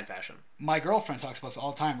don't understand fashion. My girlfriend talks about this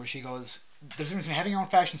all the time, where she goes, "There's a difference between having your own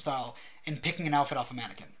fashion style and picking an outfit off a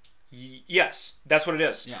mannequin." Yes, that's what it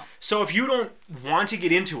is. Yeah. So if you don't want to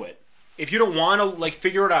get into it, if you don't want to like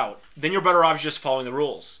figure it out, then you're better off just following the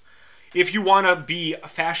rules. If you want to be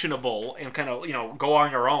fashionable and kind of go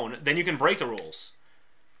on your own, then you can break the rules,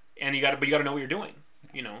 and you got to know what you're doing.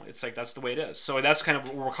 It's like that's the way it is. So that's kind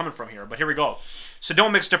of where we're coming from here. But here we go. So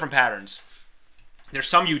don't mix different patterns. There's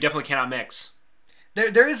some you definitely cannot mix.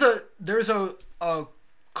 There's a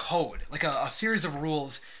code, like a series of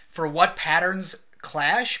rules for what patterns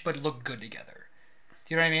clash but look good together.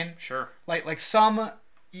 Do you know what I mean? Sure. Like some,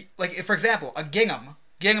 like if, for example, a gingham.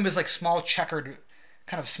 Gingham is like small checkered,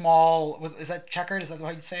 kind of small. Is that checkered? Is that how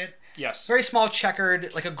you say it? Yes. Very small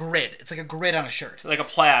checkered, like a grid. It's like a grid on a shirt. Like a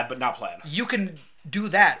plaid, but not plaid. You can do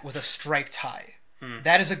that with a striped tie.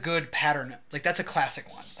 That is a good pattern. Like that's a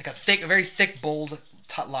classic one. Like a very thick, bold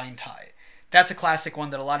line tie. That's a classic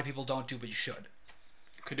one that a lot of people don't do, but you should.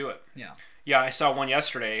 Could do it. Yeah. Yeah, I saw one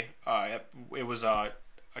yesterday. It was a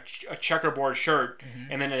checkerboard shirt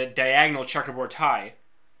and then a diagonal checkerboard tie.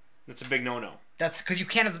 That's a big no-no. That's because you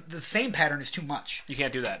can't have the same pattern is too much. You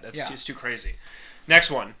can't do that. It's too crazy.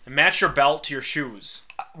 Next one. Match your belt to your shoes.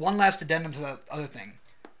 One last addendum to the other thing.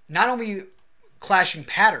 Not only clashing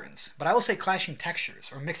patterns, but I will say clashing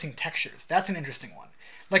textures or mixing textures. That's an interesting one.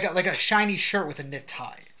 Like a shiny shirt with a knit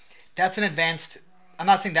tie. That's an advanced... I'm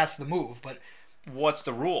not saying that's the move, but... What's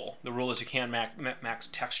the rule? The rule is you can't mix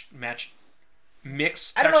textures.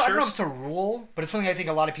 I don't know if it's a rule, but it's something I think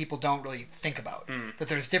a lot of people don't really think about. That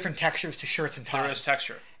there's different textures to shirts and ties. There is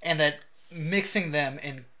texture. And that mixing them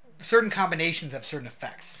in certain combinations have certain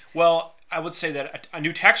effects. Well, I would say that a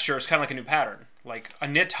new texture is kind of like a new pattern. Like a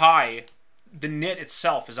knit tie, the knit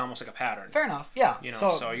itself is almost like a pattern. Fair enough, yeah. So you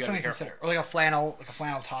gotta something be to consider. Or like a flannel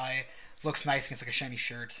tie. Looks nice against like a shiny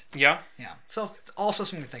shirt. Yeah? Yeah. So also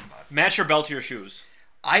something to think about. Match your belt to your shoes.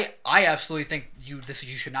 I absolutely think you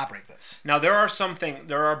should not break this. Now there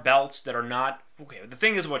are belts that are not okay. The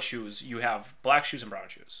thing is about shoes, you have black shoes and brown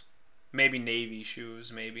shoes. Maybe navy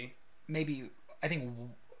shoes, maybe. Maybe I think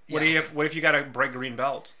yeah. What if you got a bright green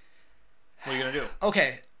belt? What are you gonna do?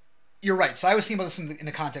 Okay. You're right. So I was thinking about this in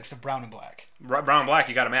the context of brown and black. Brown and black,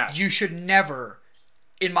 you got to match. You should never,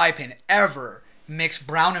 in my opinion, ever mix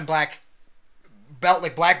brown and black belt,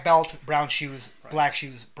 like black belt, brown shoes, black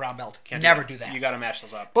shoes, brown belt. Never do that. You got to match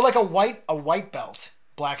those up. But like a white belt,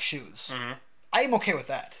 black shoes. I am okay with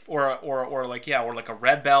that. Or like a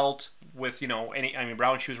red belt with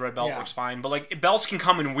brown shoes, red belt works fine. But like belts can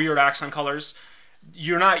come in weird accent colors.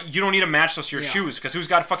 You don't need to match those to your shoes because who's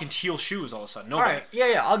got fucking teal shoes all of a sudden? Nobody. All right,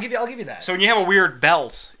 yeah, I'll give you that. So when you have a weird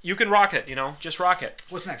belt, you can rock it. Just rock it.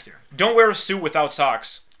 What's next here? Don't wear a suit without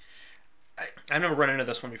socks. I've never run into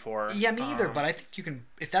this one before. Yeah, me either. But I think you can.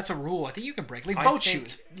 If that's a rule, I think you can break boat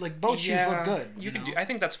shoes. Like boat shoes look good. You can do. I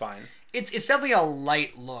think that's fine. It's definitely a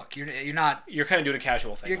light look. You're not. You're kind of doing a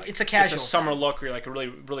casual thing. It's a casual. It's a summer look. Where you're like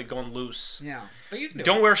really going loose. Yeah, but you can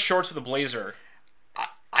don't wear shorts with a blazer.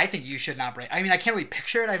 I think you should not break. I mean, I can't really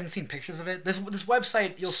picture it. I haven't seen pictures of it. This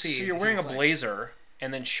website you'll see. So you're wearing a blazer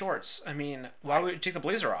and then shorts. I mean, why would you take the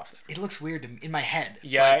blazer off then? It looks weird in my head.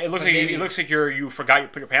 Yeah, it looks like you forgot you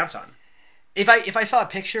put your pants on. If I saw a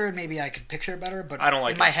picture, maybe I could picture it better. But I don't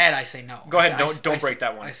like in my head, I say no. Go ahead, don't break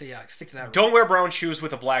that one. I say yeah, stick to that rule. Don't wear brown shoes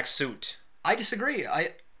with a black suit. I disagree.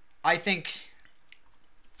 I think.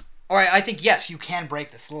 All right, I think yes, you can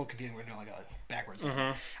break this. It's a little confusing. We're doing like a backwards.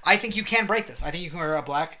 I think you can break this. I think you can wear a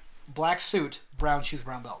black suit, brown shoes,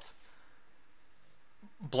 brown belt.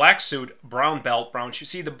 Black suit, brown belt, brown shoes.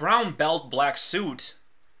 See, the brown belt, black suit,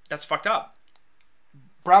 that's fucked up.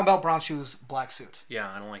 Brown belt, brown shoes, black suit. Yeah,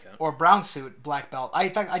 I don't like it. Or brown suit, black belt.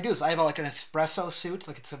 In fact, I do this. I have like an espresso suit.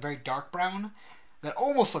 Like it's a very dark brown that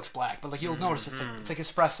almost looks black, but like you'll notice it's like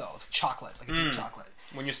espresso. It's like chocolate, like a deep chocolate.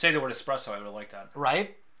 When you say the word espresso, I would like that.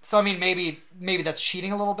 Right? So I mean, maybe that's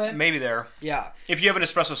cheating a little bit. Maybe there. Yeah. If you have an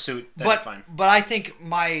espresso suit, that's fine. But I think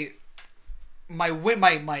my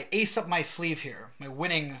ace up my sleeve here, my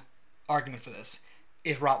winning argument for this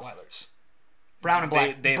is Rottweilers. Brown and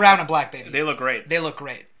black. Brown and black, baby. They look great. They look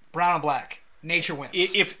great. Brown and black. Nature wins.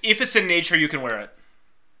 If it's in nature, you can wear it.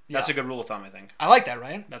 That's a good rule of thumb, I think. I like that,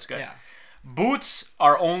 right? That's good. Yeah. Boots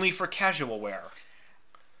are only for casual wear.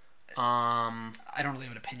 I don't really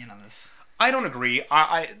have an opinion on this. I don't agree.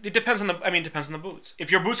 It depends on the boots. If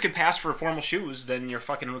your boots can pass for formal shoes, then you're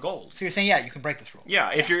fucking in the gold. So you're saying, yeah, you can break this rule.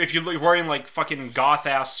 Yeah, if you're wearing like fucking goth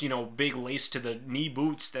ass, big lace to the knee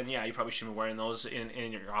boots, then yeah, you probably shouldn't be wearing those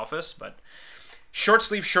in your office. But short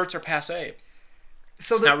sleeve shirts are passé.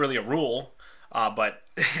 So it's not really a rule. But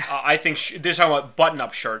I think they're talking about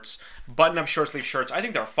button-up shirts, short sleeve shirts. I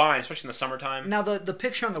think they're fine, especially in the summertime. Now the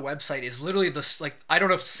picture on the website is literally I don't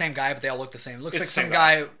know if it's the same guy, but they all look the same. It looks It's like the some same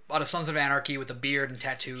guy out of Sons of Anarchy with a beard and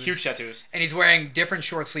tattoos, Huge tattoos, and he's wearing different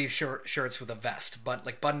short sleeve shirts with a vest, but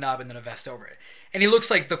like buttoned up and then a vest over it. And he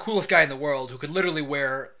looks like the coolest guy in the world who could literally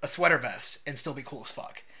wear a sweater vest and still be cool as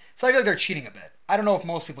fuck. So I feel like they're cheating a bit. I don't know if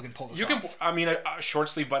most people can pull this off. I mean, a short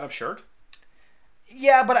sleeve button-up shirt.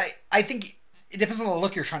 Yeah, but I think it depends on the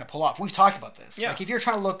look you're trying to pull off. We've talked about this. Yeah. Like if you're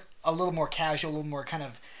trying to look a little more casual, a little more kind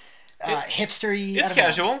of hipstery. It's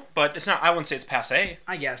casual, but it's not. I wouldn't say it's passé.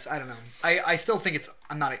 I guess. I don't know. I still think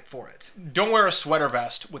I'm not for it. Don't wear a sweater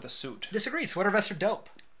vest with a suit. Disagree. Sweater vests are dope.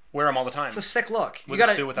 Wear them all the time. It's a sick look. With You a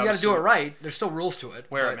gotta suit, without you a gotta do it suit. right. There's still rules to it.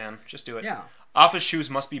 Wear it, man. Just do it. Yeah. Office shoes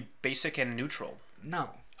must be basic and neutral. No.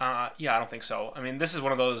 Yeah, I don't think so. I mean, this is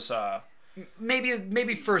one of those.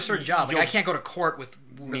 Maybe for a certain job. Like I can't go to court with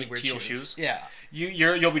really weird teal shoes. Yeah.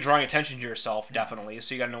 You'll be drawing attention to yourself definitely.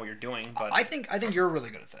 So you got to know what you're doing. But I think you're really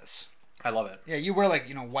good at this. I love it. Yeah, you wear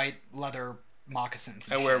like white leather moccasins.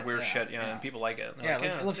 And I wear weird shit. Yeah, and people like it. Yeah, like,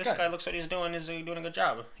 it looks this good. guy looks like he's doing a good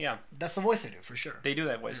job. Yeah. That's the voice they do for sure. They do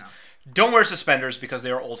that voice. Yeah. Don't wear suspenders because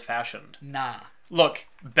they are old fashioned. Nah. Look,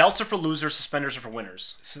 belts are for losers. Suspenders are for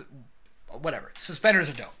winners. Whatever. Suspenders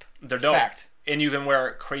are dope. They're dope. Fact. And you can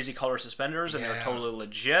wear crazy color suspenders, and they're totally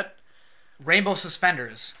legit. Rainbow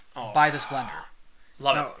suspenders. Buy this blender.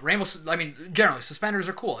 Love it. I mean, generally, suspenders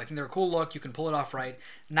are cool. I think they're a cool look. You can pull it off right.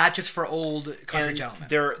 Not just for old country gentlemen.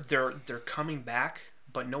 They're coming back,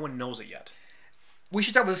 but no one knows it yet. We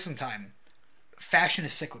should talk about this sometime. Fashion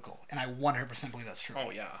is cyclical, and I 100% believe that's true.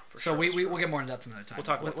 Oh, yeah. For so sure. we'll get more in depth another time. We'll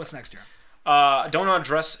talk about what's next year? Don't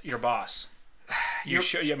undress your boss. You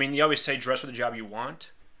should. I mean, you always say dress for the job you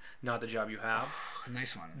want, not the job you have.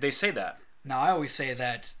 Nice one. They say that. Now, I always say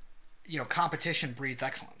that, competition breeds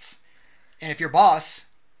excellence. And if your boss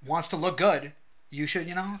wants to look good, you should,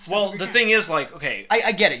 Well, the thing is, like, okay.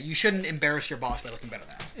 I get it. You shouldn't embarrass your boss by looking better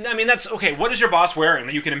than him. I mean, that's, okay, what is your boss wearing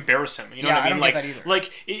that you can embarrass him? You know what I mean? I don't get that either.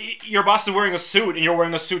 Like, your boss is wearing a suit and you're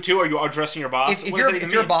wearing a suit too? Are you outdressing your boss?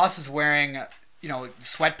 If your boss is wearing,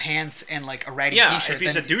 sweatpants and, like, a ratty t-shirt, if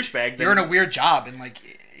he's a douchebag, you're in a weird job and, like,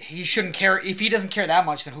 he shouldn't care. If he doesn't care that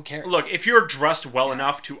much, then who cares? Look, if you're dressed well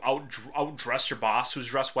enough to outdress your boss who's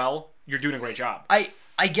dressed well, you're doing a great job.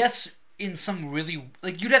 I guess in some really,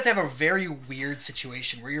 like, you'd have to have a very weird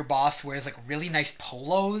situation where your boss wears, like, really nice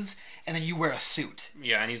polos and then you wear a suit.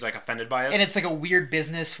 Yeah, and he's, like, offended by it. And it's, like, a weird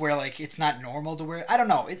business where, like, it's not normal to wear. I don't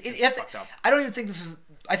know. It's fucked up. I don't even think this is...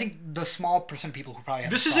 I think the small percent of people who probably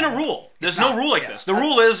have this isn't a rule. There's no rule like this. The Yeah.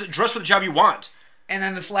 rule is dress for the job you want. And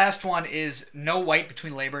then this last one is no white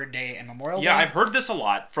between Labor Day and Memorial Day. Yeah, I've heard this a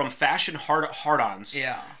lot from fashion hard-ons.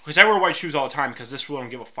 Yeah. Because I wear white shoes all the time because this rule I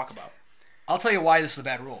don't give a fuck about. I'll tell you why this is a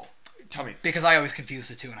bad rule. Tell me. Because I always confuse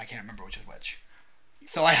the two and I can't remember which is which.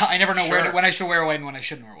 So I never know when I should wear white and when I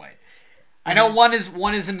shouldn't wear white. I know one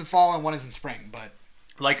is in the fall and one is in spring, but...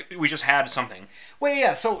 Like, we just had something. Wait,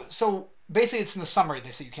 yeah, so basically it's in the summer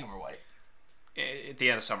they say you can't wear white. At the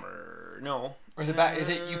end of summer, no. Or is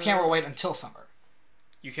it you can't wear white until summer?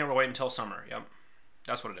 You can't wear white until summer, yep.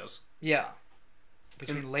 That's what it is. Yeah.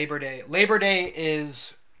 Between Labor Day. Labor Day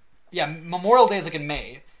is... Yeah, Memorial Day is like in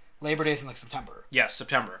May. Labor Day is in like September. Yes,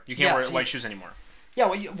 September. You can't wear white shoes anymore. Yeah,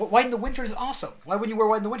 white in the winter is awesome. Why wouldn't you wear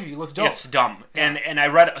white in the winter? You look dope. It's dumb. Yeah. And I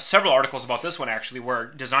read several articles about this one, actually, where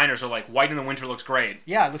designers are like, white in the winter looks great.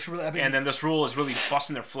 Yeah, it looks really... and then this rule is really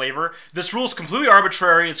busting their flavor. This rule is completely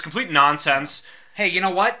arbitrary. It's complete nonsense. Hey, you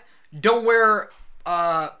know what? Don't wear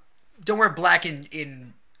black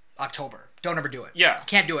in October. Don't ever do it. Yeah. You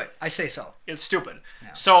can't do it. I say so. It's stupid.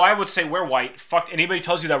 Yeah. So I would say wear white. Fuck anybody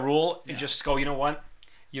tells you that rule and just go, you know what?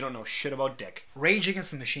 You don't know shit about dick. Rage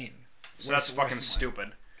Against the Machine. So that's fucking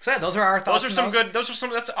stupid. So yeah, those are our thoughts. Those are some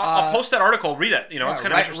good. I'll post that article. Read it. It's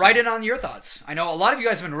kind of interesting. Write it on your thoughts. I know a lot of you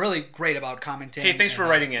guys have been really great about commenting. Hey, thanks for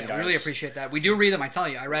writing in, guys. Really appreciate that. We do read them. I tell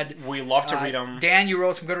you, I read. We love to read them. Dan, you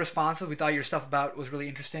wrote some good responses. We thought your stuff was really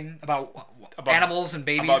interesting about animals and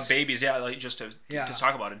babies. About babies, yeah. Like just to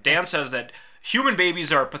talk about it. Dan says that human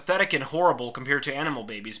babies are pathetic and horrible compared to animal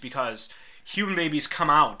babies because human babies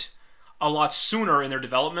come out a lot sooner in their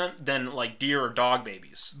development than like deer or dog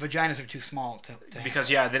babies. Vaginas are too small to because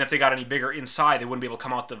handle. then if they got any bigger inside, they wouldn't be able to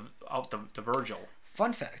come out the Virgil.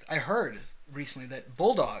 Fun fact: I heard recently that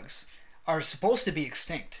bulldogs are supposed to be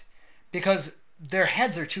extinct because their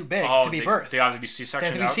heads are too big to be birthed. They have to be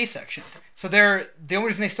C-sectioned. They have to be C-sectioned. So the only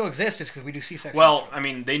reason they still exist is because we do C-sections. Well, I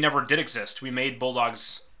mean, they never did exist. We made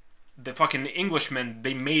bulldogs. The fucking Englishmen,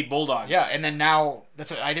 they made bulldogs. Yeah, and then now that's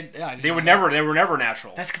what I didn't. Yeah, they were never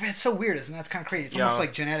natural. That's so weird, isn't it? That's kind of crazy. It's almost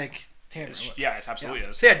like genetic It absolutely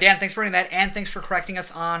is. So yeah, Dan, thanks for reading that, and thanks for correcting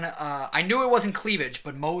us on. I knew it wasn't cleavage,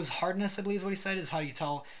 but Mohs hardness, I believe, is what he said. Is how you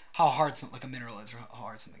tell how hard something like a mineral is, or how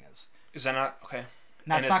hard something is. Is that not okay?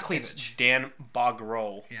 Not cleavage. It's Dan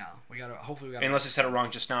Bogro. Yeah, hopefully we got. Unless I said it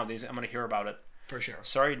wrong just now, I'm gonna hear about it. For sure.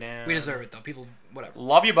 Sorry, Dan. We deserve it though. People, whatever.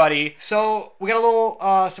 Love you, buddy. So we got a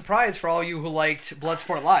little surprise for all you who liked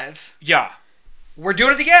Bloodsport Live. Yeah. We're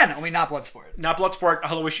doing it again, only not Bloodsport. Not Bloodsport.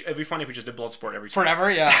 Although it'd be funny if we just did Bloodsport every time.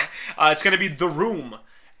 Forever, yeah. It's going to be The Room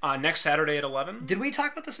next Saturday at 11. Did we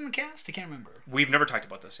talk about this in the cast? I can't remember. We've never talked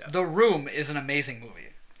about this yet. The Room is an amazing movie.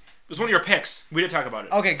 It was one of your picks. We did talk about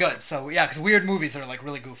it. Okay, good. So, yeah, because weird movies are, like,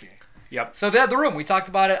 really goofy. Yep. So, The Room. We talked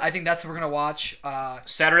about it. I think that's what we're going to watch.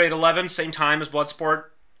 Saturday at 11, same time as Bloodsport.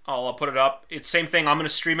 I'll put it up. It's same thing. I'm going to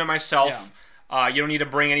stream it myself. Yeah. You don't need to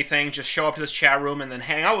bring anything. Just show up to this chat room and then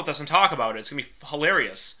hang out with us and talk about it. It's going to be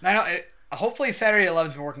hilarious. I know. Hopefully Saturday at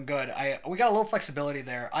 11's been working good. We got a little flexibility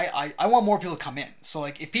there. I want more people to come in. So,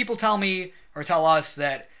 like, if people tell me or tell us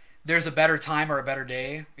that there's a better time or a better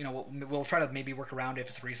day, you know, we'll try to maybe work around it if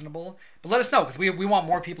it's reasonable. But let us know, because we want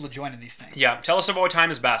more people to join in these things. Yeah, tell us about what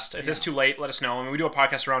time is best. If it's too late, let us know. I mean, we do a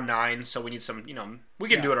podcast around 9, so we need some, you know, we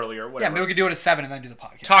can do it earlier. Whatever. Yeah, maybe we could do it at 7 and then do the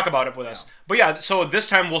podcast. Talk about it with us. But yeah, so this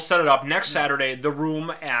time we'll set it up next Saturday, The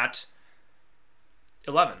Room at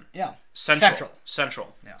 11. Yeah. Central.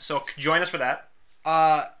 Yeah. So join us for that.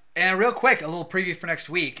 And real quick, a little preview for next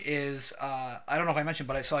week is, I don't know if I mentioned,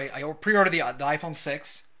 but I pre-ordered the iPhone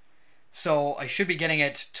 6. So I should be getting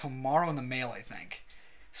it tomorrow in the mail, I think.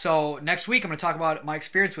 So next week I'm going to talk about my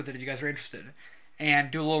experience with it if you guys are interested.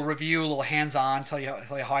 And do a little review, a little hands-on, tell you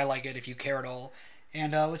how I like it if you care at all.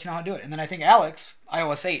 And let you know how to do it. And then I think Alex,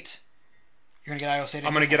 iOS 8. You're going to get iOS 8?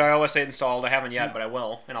 I'm going to get iOS 8 installed. I haven't yet, but I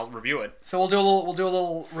will. And I'll review it. So we'll do a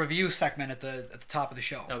little review segment at the top of the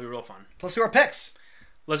show. That'll be real fun. Let's do our picks.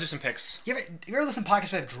 Let's do some picks. You ever listen to podcasts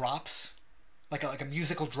that have drops? Like a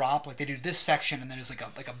musical drop, like they do this section and then there's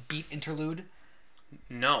like a beat interlude.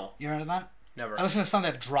 No. You heard of that? Never. I listen to some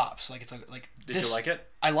that have drops, like it's like. Did you like it?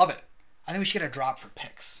 I love it. I think we should get a drop for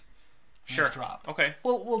picks. Sure. Nice drop. Okay.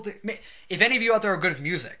 We'll do, if any of you out there are good with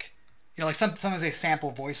music, you know, like sometimes they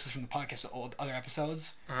sample voices from the podcast of old other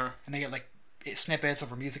episodes, and they get like snippets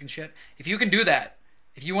over music and shit. If you can do that,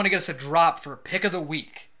 if you want to get us a drop for pick of the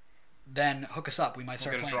week, then hook us up. We might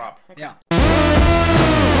start playing. Get a drop. Okay. Yeah.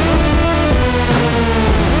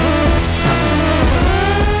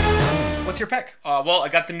 What's your pick? Well, I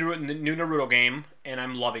got the new Naruto game, and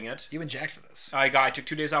I'm loving it. You and Jack for this. I took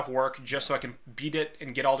 2 days off work just so I can beat it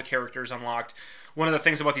and get all the characters unlocked. One of the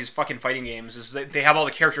things about these fucking fighting games is that they have all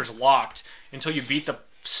the characters locked until you beat the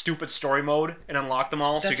stupid story mode and unlock them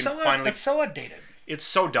all, so you can finally... That's so outdated. It's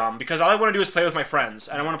so dumb, because all I want to do is play with my friends,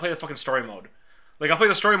 and I want to play the fucking story mode. Like, I'll play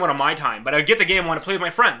the story mode on my time, but I get the game, I want to play with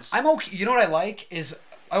my friends. I'm okay. You know what I like is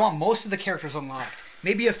I want most of the characters unlocked.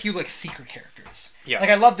 Maybe a few like secret characters. Yeah. Like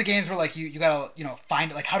I love the games where like you gotta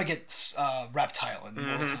find like how to get Reptile in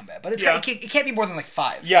Mortal Kombat, but it can't be more than like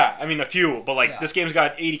 5. Yeah, I mean a few, but like this game's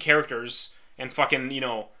got 80 characters and fucking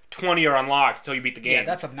 20 are unlocked until you beat the game. Yeah,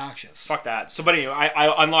 that's obnoxious. Fuck that. So, but anyway,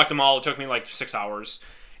 I unlocked them all. It took me like 6 hours,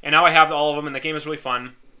 and now I have all of them, and the game is really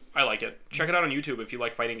fun. I like it. Check it out on YouTube if you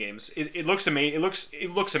like fighting games. It looks amazing. It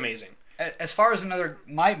looks amazing. As far as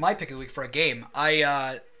my pick of the week for a game,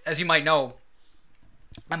 I as you might know,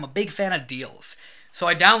 I'm a big fan of deals. So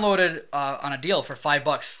I downloaded on a deal for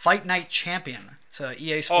 $5 Fight Night Champion. It's a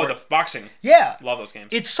EA Sport. Oh, the boxing. Yeah. Love those games.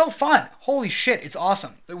 It's so fun. Holy shit, it's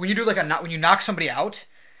awesome. When you do when you knock somebody out,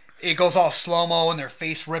 it goes all slow-mo and their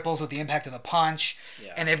face ripples with the impact of the punch.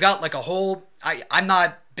 Yeah. And they've got like a whole... I'm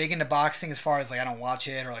not big into boxing as far as like I don't watch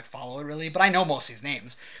it or like follow it really, but I know most of these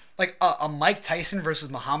names. Like a Mike Tyson versus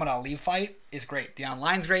Muhammad Ali fight is great. The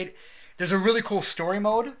online's great. There's a really cool story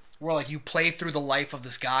mode where like you play through the life of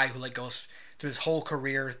this guy who like goes through his whole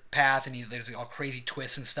career path, and there's like all crazy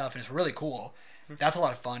twists and stuff, and it's really cool. That's a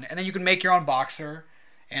lot of fun. And then you can make your own boxer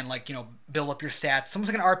and like build up your stats. It's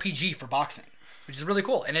almost like an RPG for boxing, which is really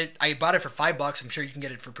cool. And I bought it for $5. I'm sure you can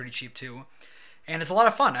get it for pretty cheap too. And it's a lot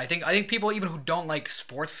of fun. I think people even who don't like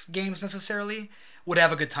sports games necessarily would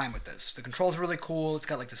have a good time with this. The controls are really cool. It's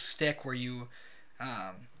got like the stick where you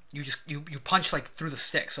punch like through the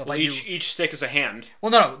stick. So if each stick is a hand.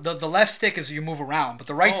 Well, no. The left stick is you move around, but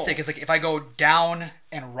the right stick is like if I go down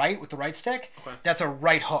and right with the right stick, that's a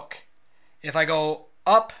right hook. If I go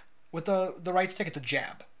up with the right stick, it's a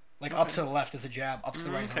jab. Like up to the left is a jab, up to the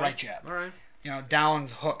right is a right jab. All right.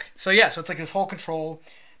 Down's hook. So yeah, so it's like this whole control.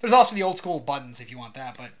 There's also the old school buttons if you want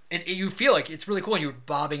that, but you feel like it's really cool. You're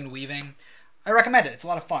bobbing and weaving. I recommend it. It's a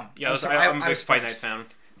lot of fun. Yeah, I'm a big Fight Night fan.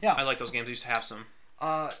 Yeah, I like those games. I used to have some.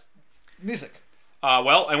 Music.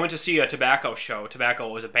 Well, I went to see a Tobacco show. Tobacco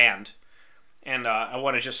was a band. And I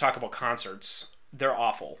want to just talk about concerts. They're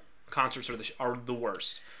awful. Concerts are the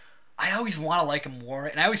worst. I always want to like them more,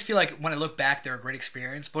 and I always feel like when I look back, they're a great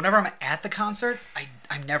experience. But whenever I'm at the concert,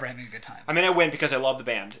 I'm never having a good time. I mean, I went because I love the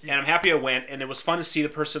band, and I'm happy I went, and it was fun to see the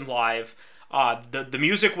person live. The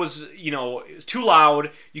music was, it was too loud.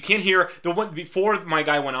 You can't hear the one before my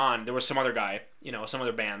guy went on. There was some other guy, some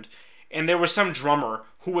other band, and there was some drummer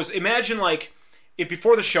who was, imagine like if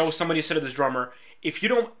before the show somebody said to this drummer, "If you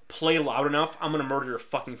don't play loud enough, I'm gonna murder your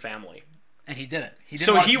fucking family." And he did it. He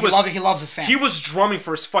loves his family. He was drumming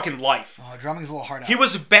for his fucking life. Oh, drumming's a little hard out. He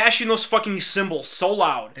was bashing those fucking cymbals so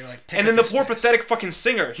loud. They were like, and then the poor pathetic fucking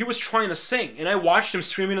singer, he was trying to sing, and I watched him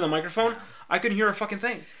screaming in the microphone. I couldn't hear a fucking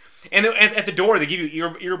thing. And at the door, they give you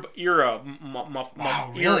earplugs.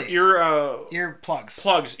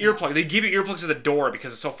 They give you earplugs at the door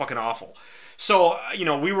because it's so fucking awful. So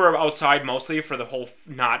we were outside mostly for the whole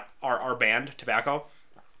not our band Tobacco.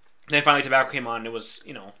 Then finally Tobacco came on, and it was,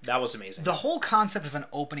 that was amazing. The whole concept of an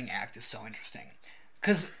opening act is so interesting.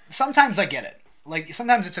 Because sometimes I get it. Like,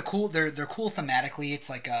 sometimes it's they're cool thematically. It's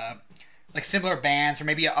like similar bands, or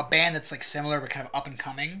maybe a band that's like similar but kind of up and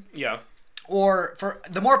coming. Yeah. Or for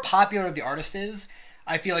the more popular the artist is,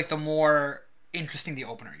 I feel like the more interesting the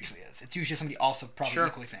opener usually is. It's usually somebody also probably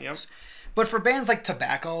equally famous. Yep. But for bands like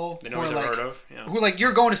Tobacco, they know heard of. Yeah. Who like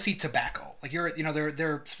you're going to see Tobacco, like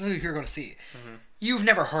they're specifically who you're going to see. Mm-hmm. You've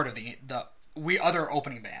never heard of the other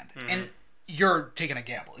opening band, and you're taking a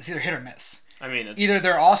gamble. It's either hit or miss. I mean, either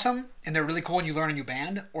they're awesome and they're really cool and you learn a new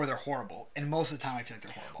band, or they're horrible. And most of the time, I feel like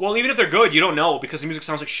they're horrible. Well, even if they're good, you don't know because the music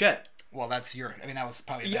sounds like shit. Well, that was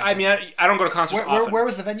probably. Yeah, I don't go to concerts often. Where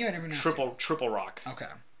was the venue? I never knew. Triple Rock. Okay.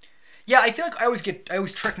 Yeah, I feel like I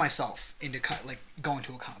always trick myself into like going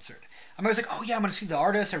to a concert. I'm always like, oh yeah, I'm gonna see the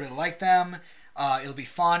artist. I really like them. It'll be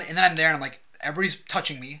fun. And then I'm there and I'm like, everybody's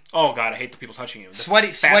touching me. Oh god, I hate the people touching you.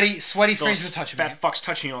 Sweaty strangers are touching me. Fat fucks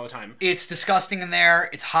touching you all the time. It's disgusting in there.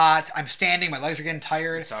 It's hot. I'm standing. My legs are getting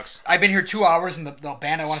tired. It sucks. I've been here 2 hours and the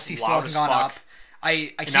band I want to see still hasn't gone up.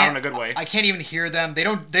 I can't. Not in a good way. I can't even hear them. They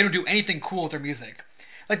don't do anything cool with their music.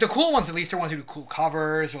 Like the cool ones, at least, are ones who do cool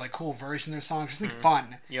covers or like cool versions of their songs. Something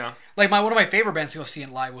fun. Yeah. Like one of my favorite bands to go see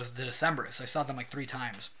in live was the Decemberists. I saw them like 3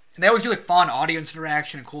 times, and they always do like fun audience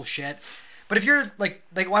interaction and cool shit. But if you're like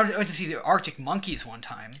I went to see the Arctic Monkeys one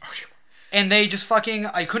time, and they just fucking,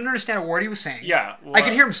 I couldn't understand a word he was saying. Yeah. Well, I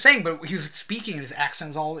could hear him saying, but he was speaking and his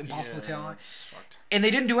accent was all impossible to tell. That's fucked. And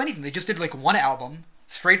they didn't do anything. They just did like one album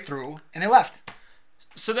straight through, and they left.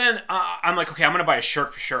 So then I'm like, okay, I'm gonna buy a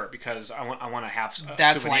shirt for sure because I want to have a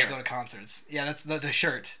That's souvenir. why I go to concerts. Yeah, that's the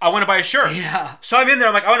shirt. I want to buy a shirt. Yeah. So I'm in there.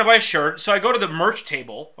 I'm like, I want to buy a shirt. So I go to the merch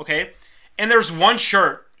table, okay, and there's one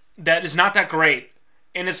shirt that is not that great,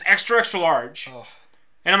 and it's extra large. Oh.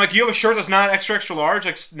 And I'm like, you have a shirt that's not extra large?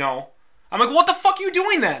 Like, no. I'm like, what the fuck are you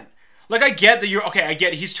doing then? Like, I get that I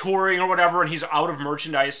get he's touring or whatever, and he's out of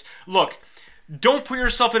merchandise. Look, don't put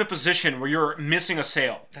yourself in a position where you're missing a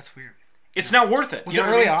sale. That's weird. It's not worth it. Was it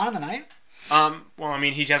early on in the night? Well, I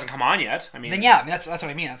mean, he hasn't come on yet. I mean, then yeah, that's what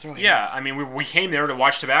I mean. That's really I mean, we came there to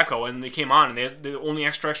watch Tobacco, and they came on, and they had the only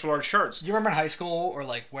extra large shirts. Do you remember in high school or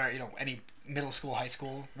like where any middle school, high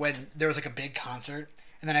school, when there was like a big concert,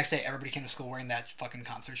 and the next day everybody came to school wearing that fucking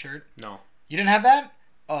concert shirt? No. You didn't have that?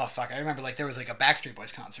 Oh fuck! I remember like there was like a Backstreet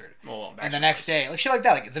Boys concert, and the next day, like shit like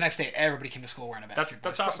that, like the next day, everybody came to school wearing a Backstreet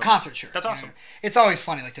Boys awesome. concert shirt. That's awesome. It's always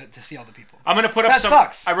funny like to see all the people. I'm gonna put up that some.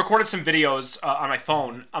 Sucks. I recorded some videos on my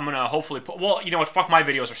phone. I'm gonna hopefully put. Well, you know what? Fuck, my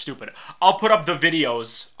videos are stupid. I'll put up the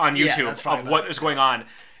videos on YouTube of what is going on.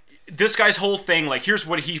 This guy's whole thing, like, here's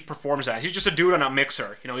what he performs as. He's just a dude on a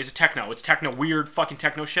mixer. He's a techno. It's techno, weird fucking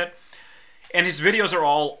techno shit. And his videos are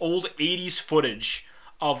all old 80s footage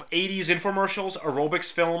of 80s infomercials,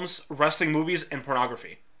 aerobics films, wrestling movies, and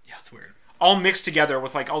pornography. Yeah, it's weird. All mixed together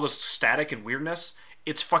with like all this static and weirdness.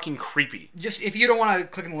 It's fucking creepy. Just if you don't want to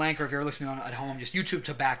click on the link, or if you're listening at home, just YouTube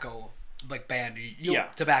Tobacco like band.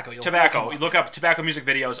 Tobacco. Tobacco. You look up Tobacco music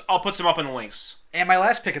videos. I'll put some up in the links. And my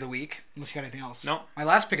last pick of the week, unless you got anything else. No. My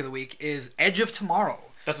last pick of the week is Edge of Tomorrow.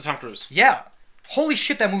 That's with Tom Cruise. Yeah. Holy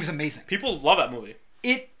shit, that movie's amazing. People love that movie.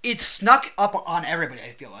 It snuck up on everybody, I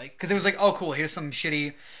feel like. Because it was like, oh, cool, here's some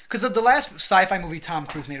shitty... Because the last sci-fi movie Tom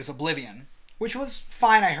Cruise made was Oblivion, which was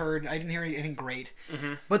fine, I heard. I didn't hear anything great.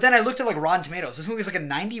 Mm-hmm. But then I looked at like Rotten Tomatoes. This movie was like a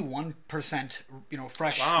 91%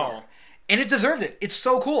 fresh score. And it deserved it. It's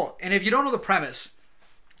so cool. And if you don't know the premise...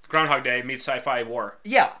 Groundhog Day meets sci-fi war.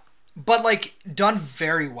 Yeah. But like, done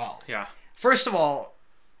very well. Yeah. First of all,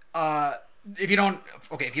 if you don't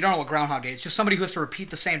know what Groundhog Day is, it's just somebody who has to repeat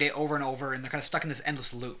the same day over and over, and they're kind of stuck in this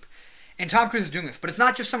endless loop. And Tom Cruise is doing this, but it's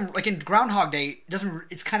not just some, like in Groundhog Day,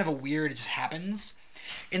 it's kind of a weird, it just happens.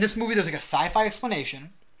 In this movie, there's like a sci-fi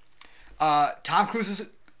explanation. Tom Cruise is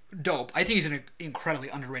dope. I think he's an incredibly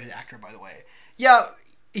underrated actor, by the way. Yeah,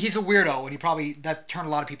 he's a weirdo, and that turned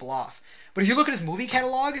a lot of people off. But if you look at his movie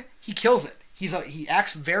catalog, he kills it. He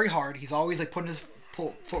acts very hard. He's always like putting his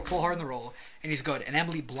full heart in the role, and he's good. And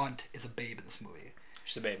Emily Blunt is a babe in this movie.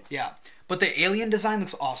 She's a babe. Yeah, but the alien design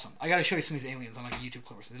looks awesome. I gotta show you some of these aliens on like a YouTube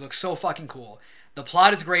clip or something. They look so fucking cool. The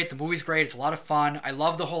plot is great. The movie's great. It's a lot of fun. I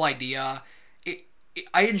love the whole idea.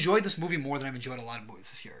 I enjoyed this movie more than I've enjoyed a lot of movies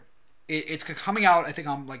this year. It's coming out, I think,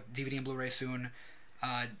 on like DVD and Blu-ray soon.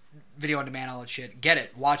 Video on demand, all that shit. Get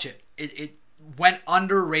it. Watch it. It went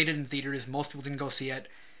underrated in theaters. Most people didn't go see it.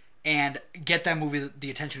 And get that movie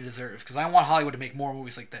the attention it deserves. Because I want Hollywood to make more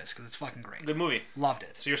movies like this. Because it's fucking great. Good movie. Loved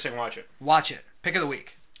it. So you're saying watch it. Watch it. Pick of the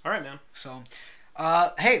week. All right, man. So,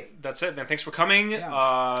 hey. That's it, man. Thanks for coming.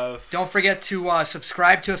 Yeah. Don't forget to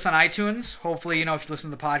subscribe to us on iTunes. Hopefully, if you listen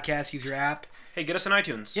to the podcast, use your app. Hey, get us on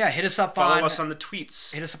iTunes. Yeah, hit us up Follow us on the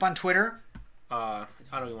tweets. Hit us up on Twitter. I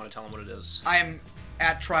don't even want to tell them what it is. I am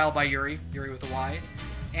at Trial by Yuri with a Y.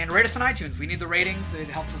 And rate us on iTunes. We need the ratings. It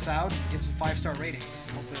helps us out. It gives us 5-star ratings.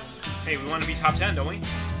 Hey, we want to be top 10, don't we?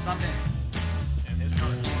 Someday.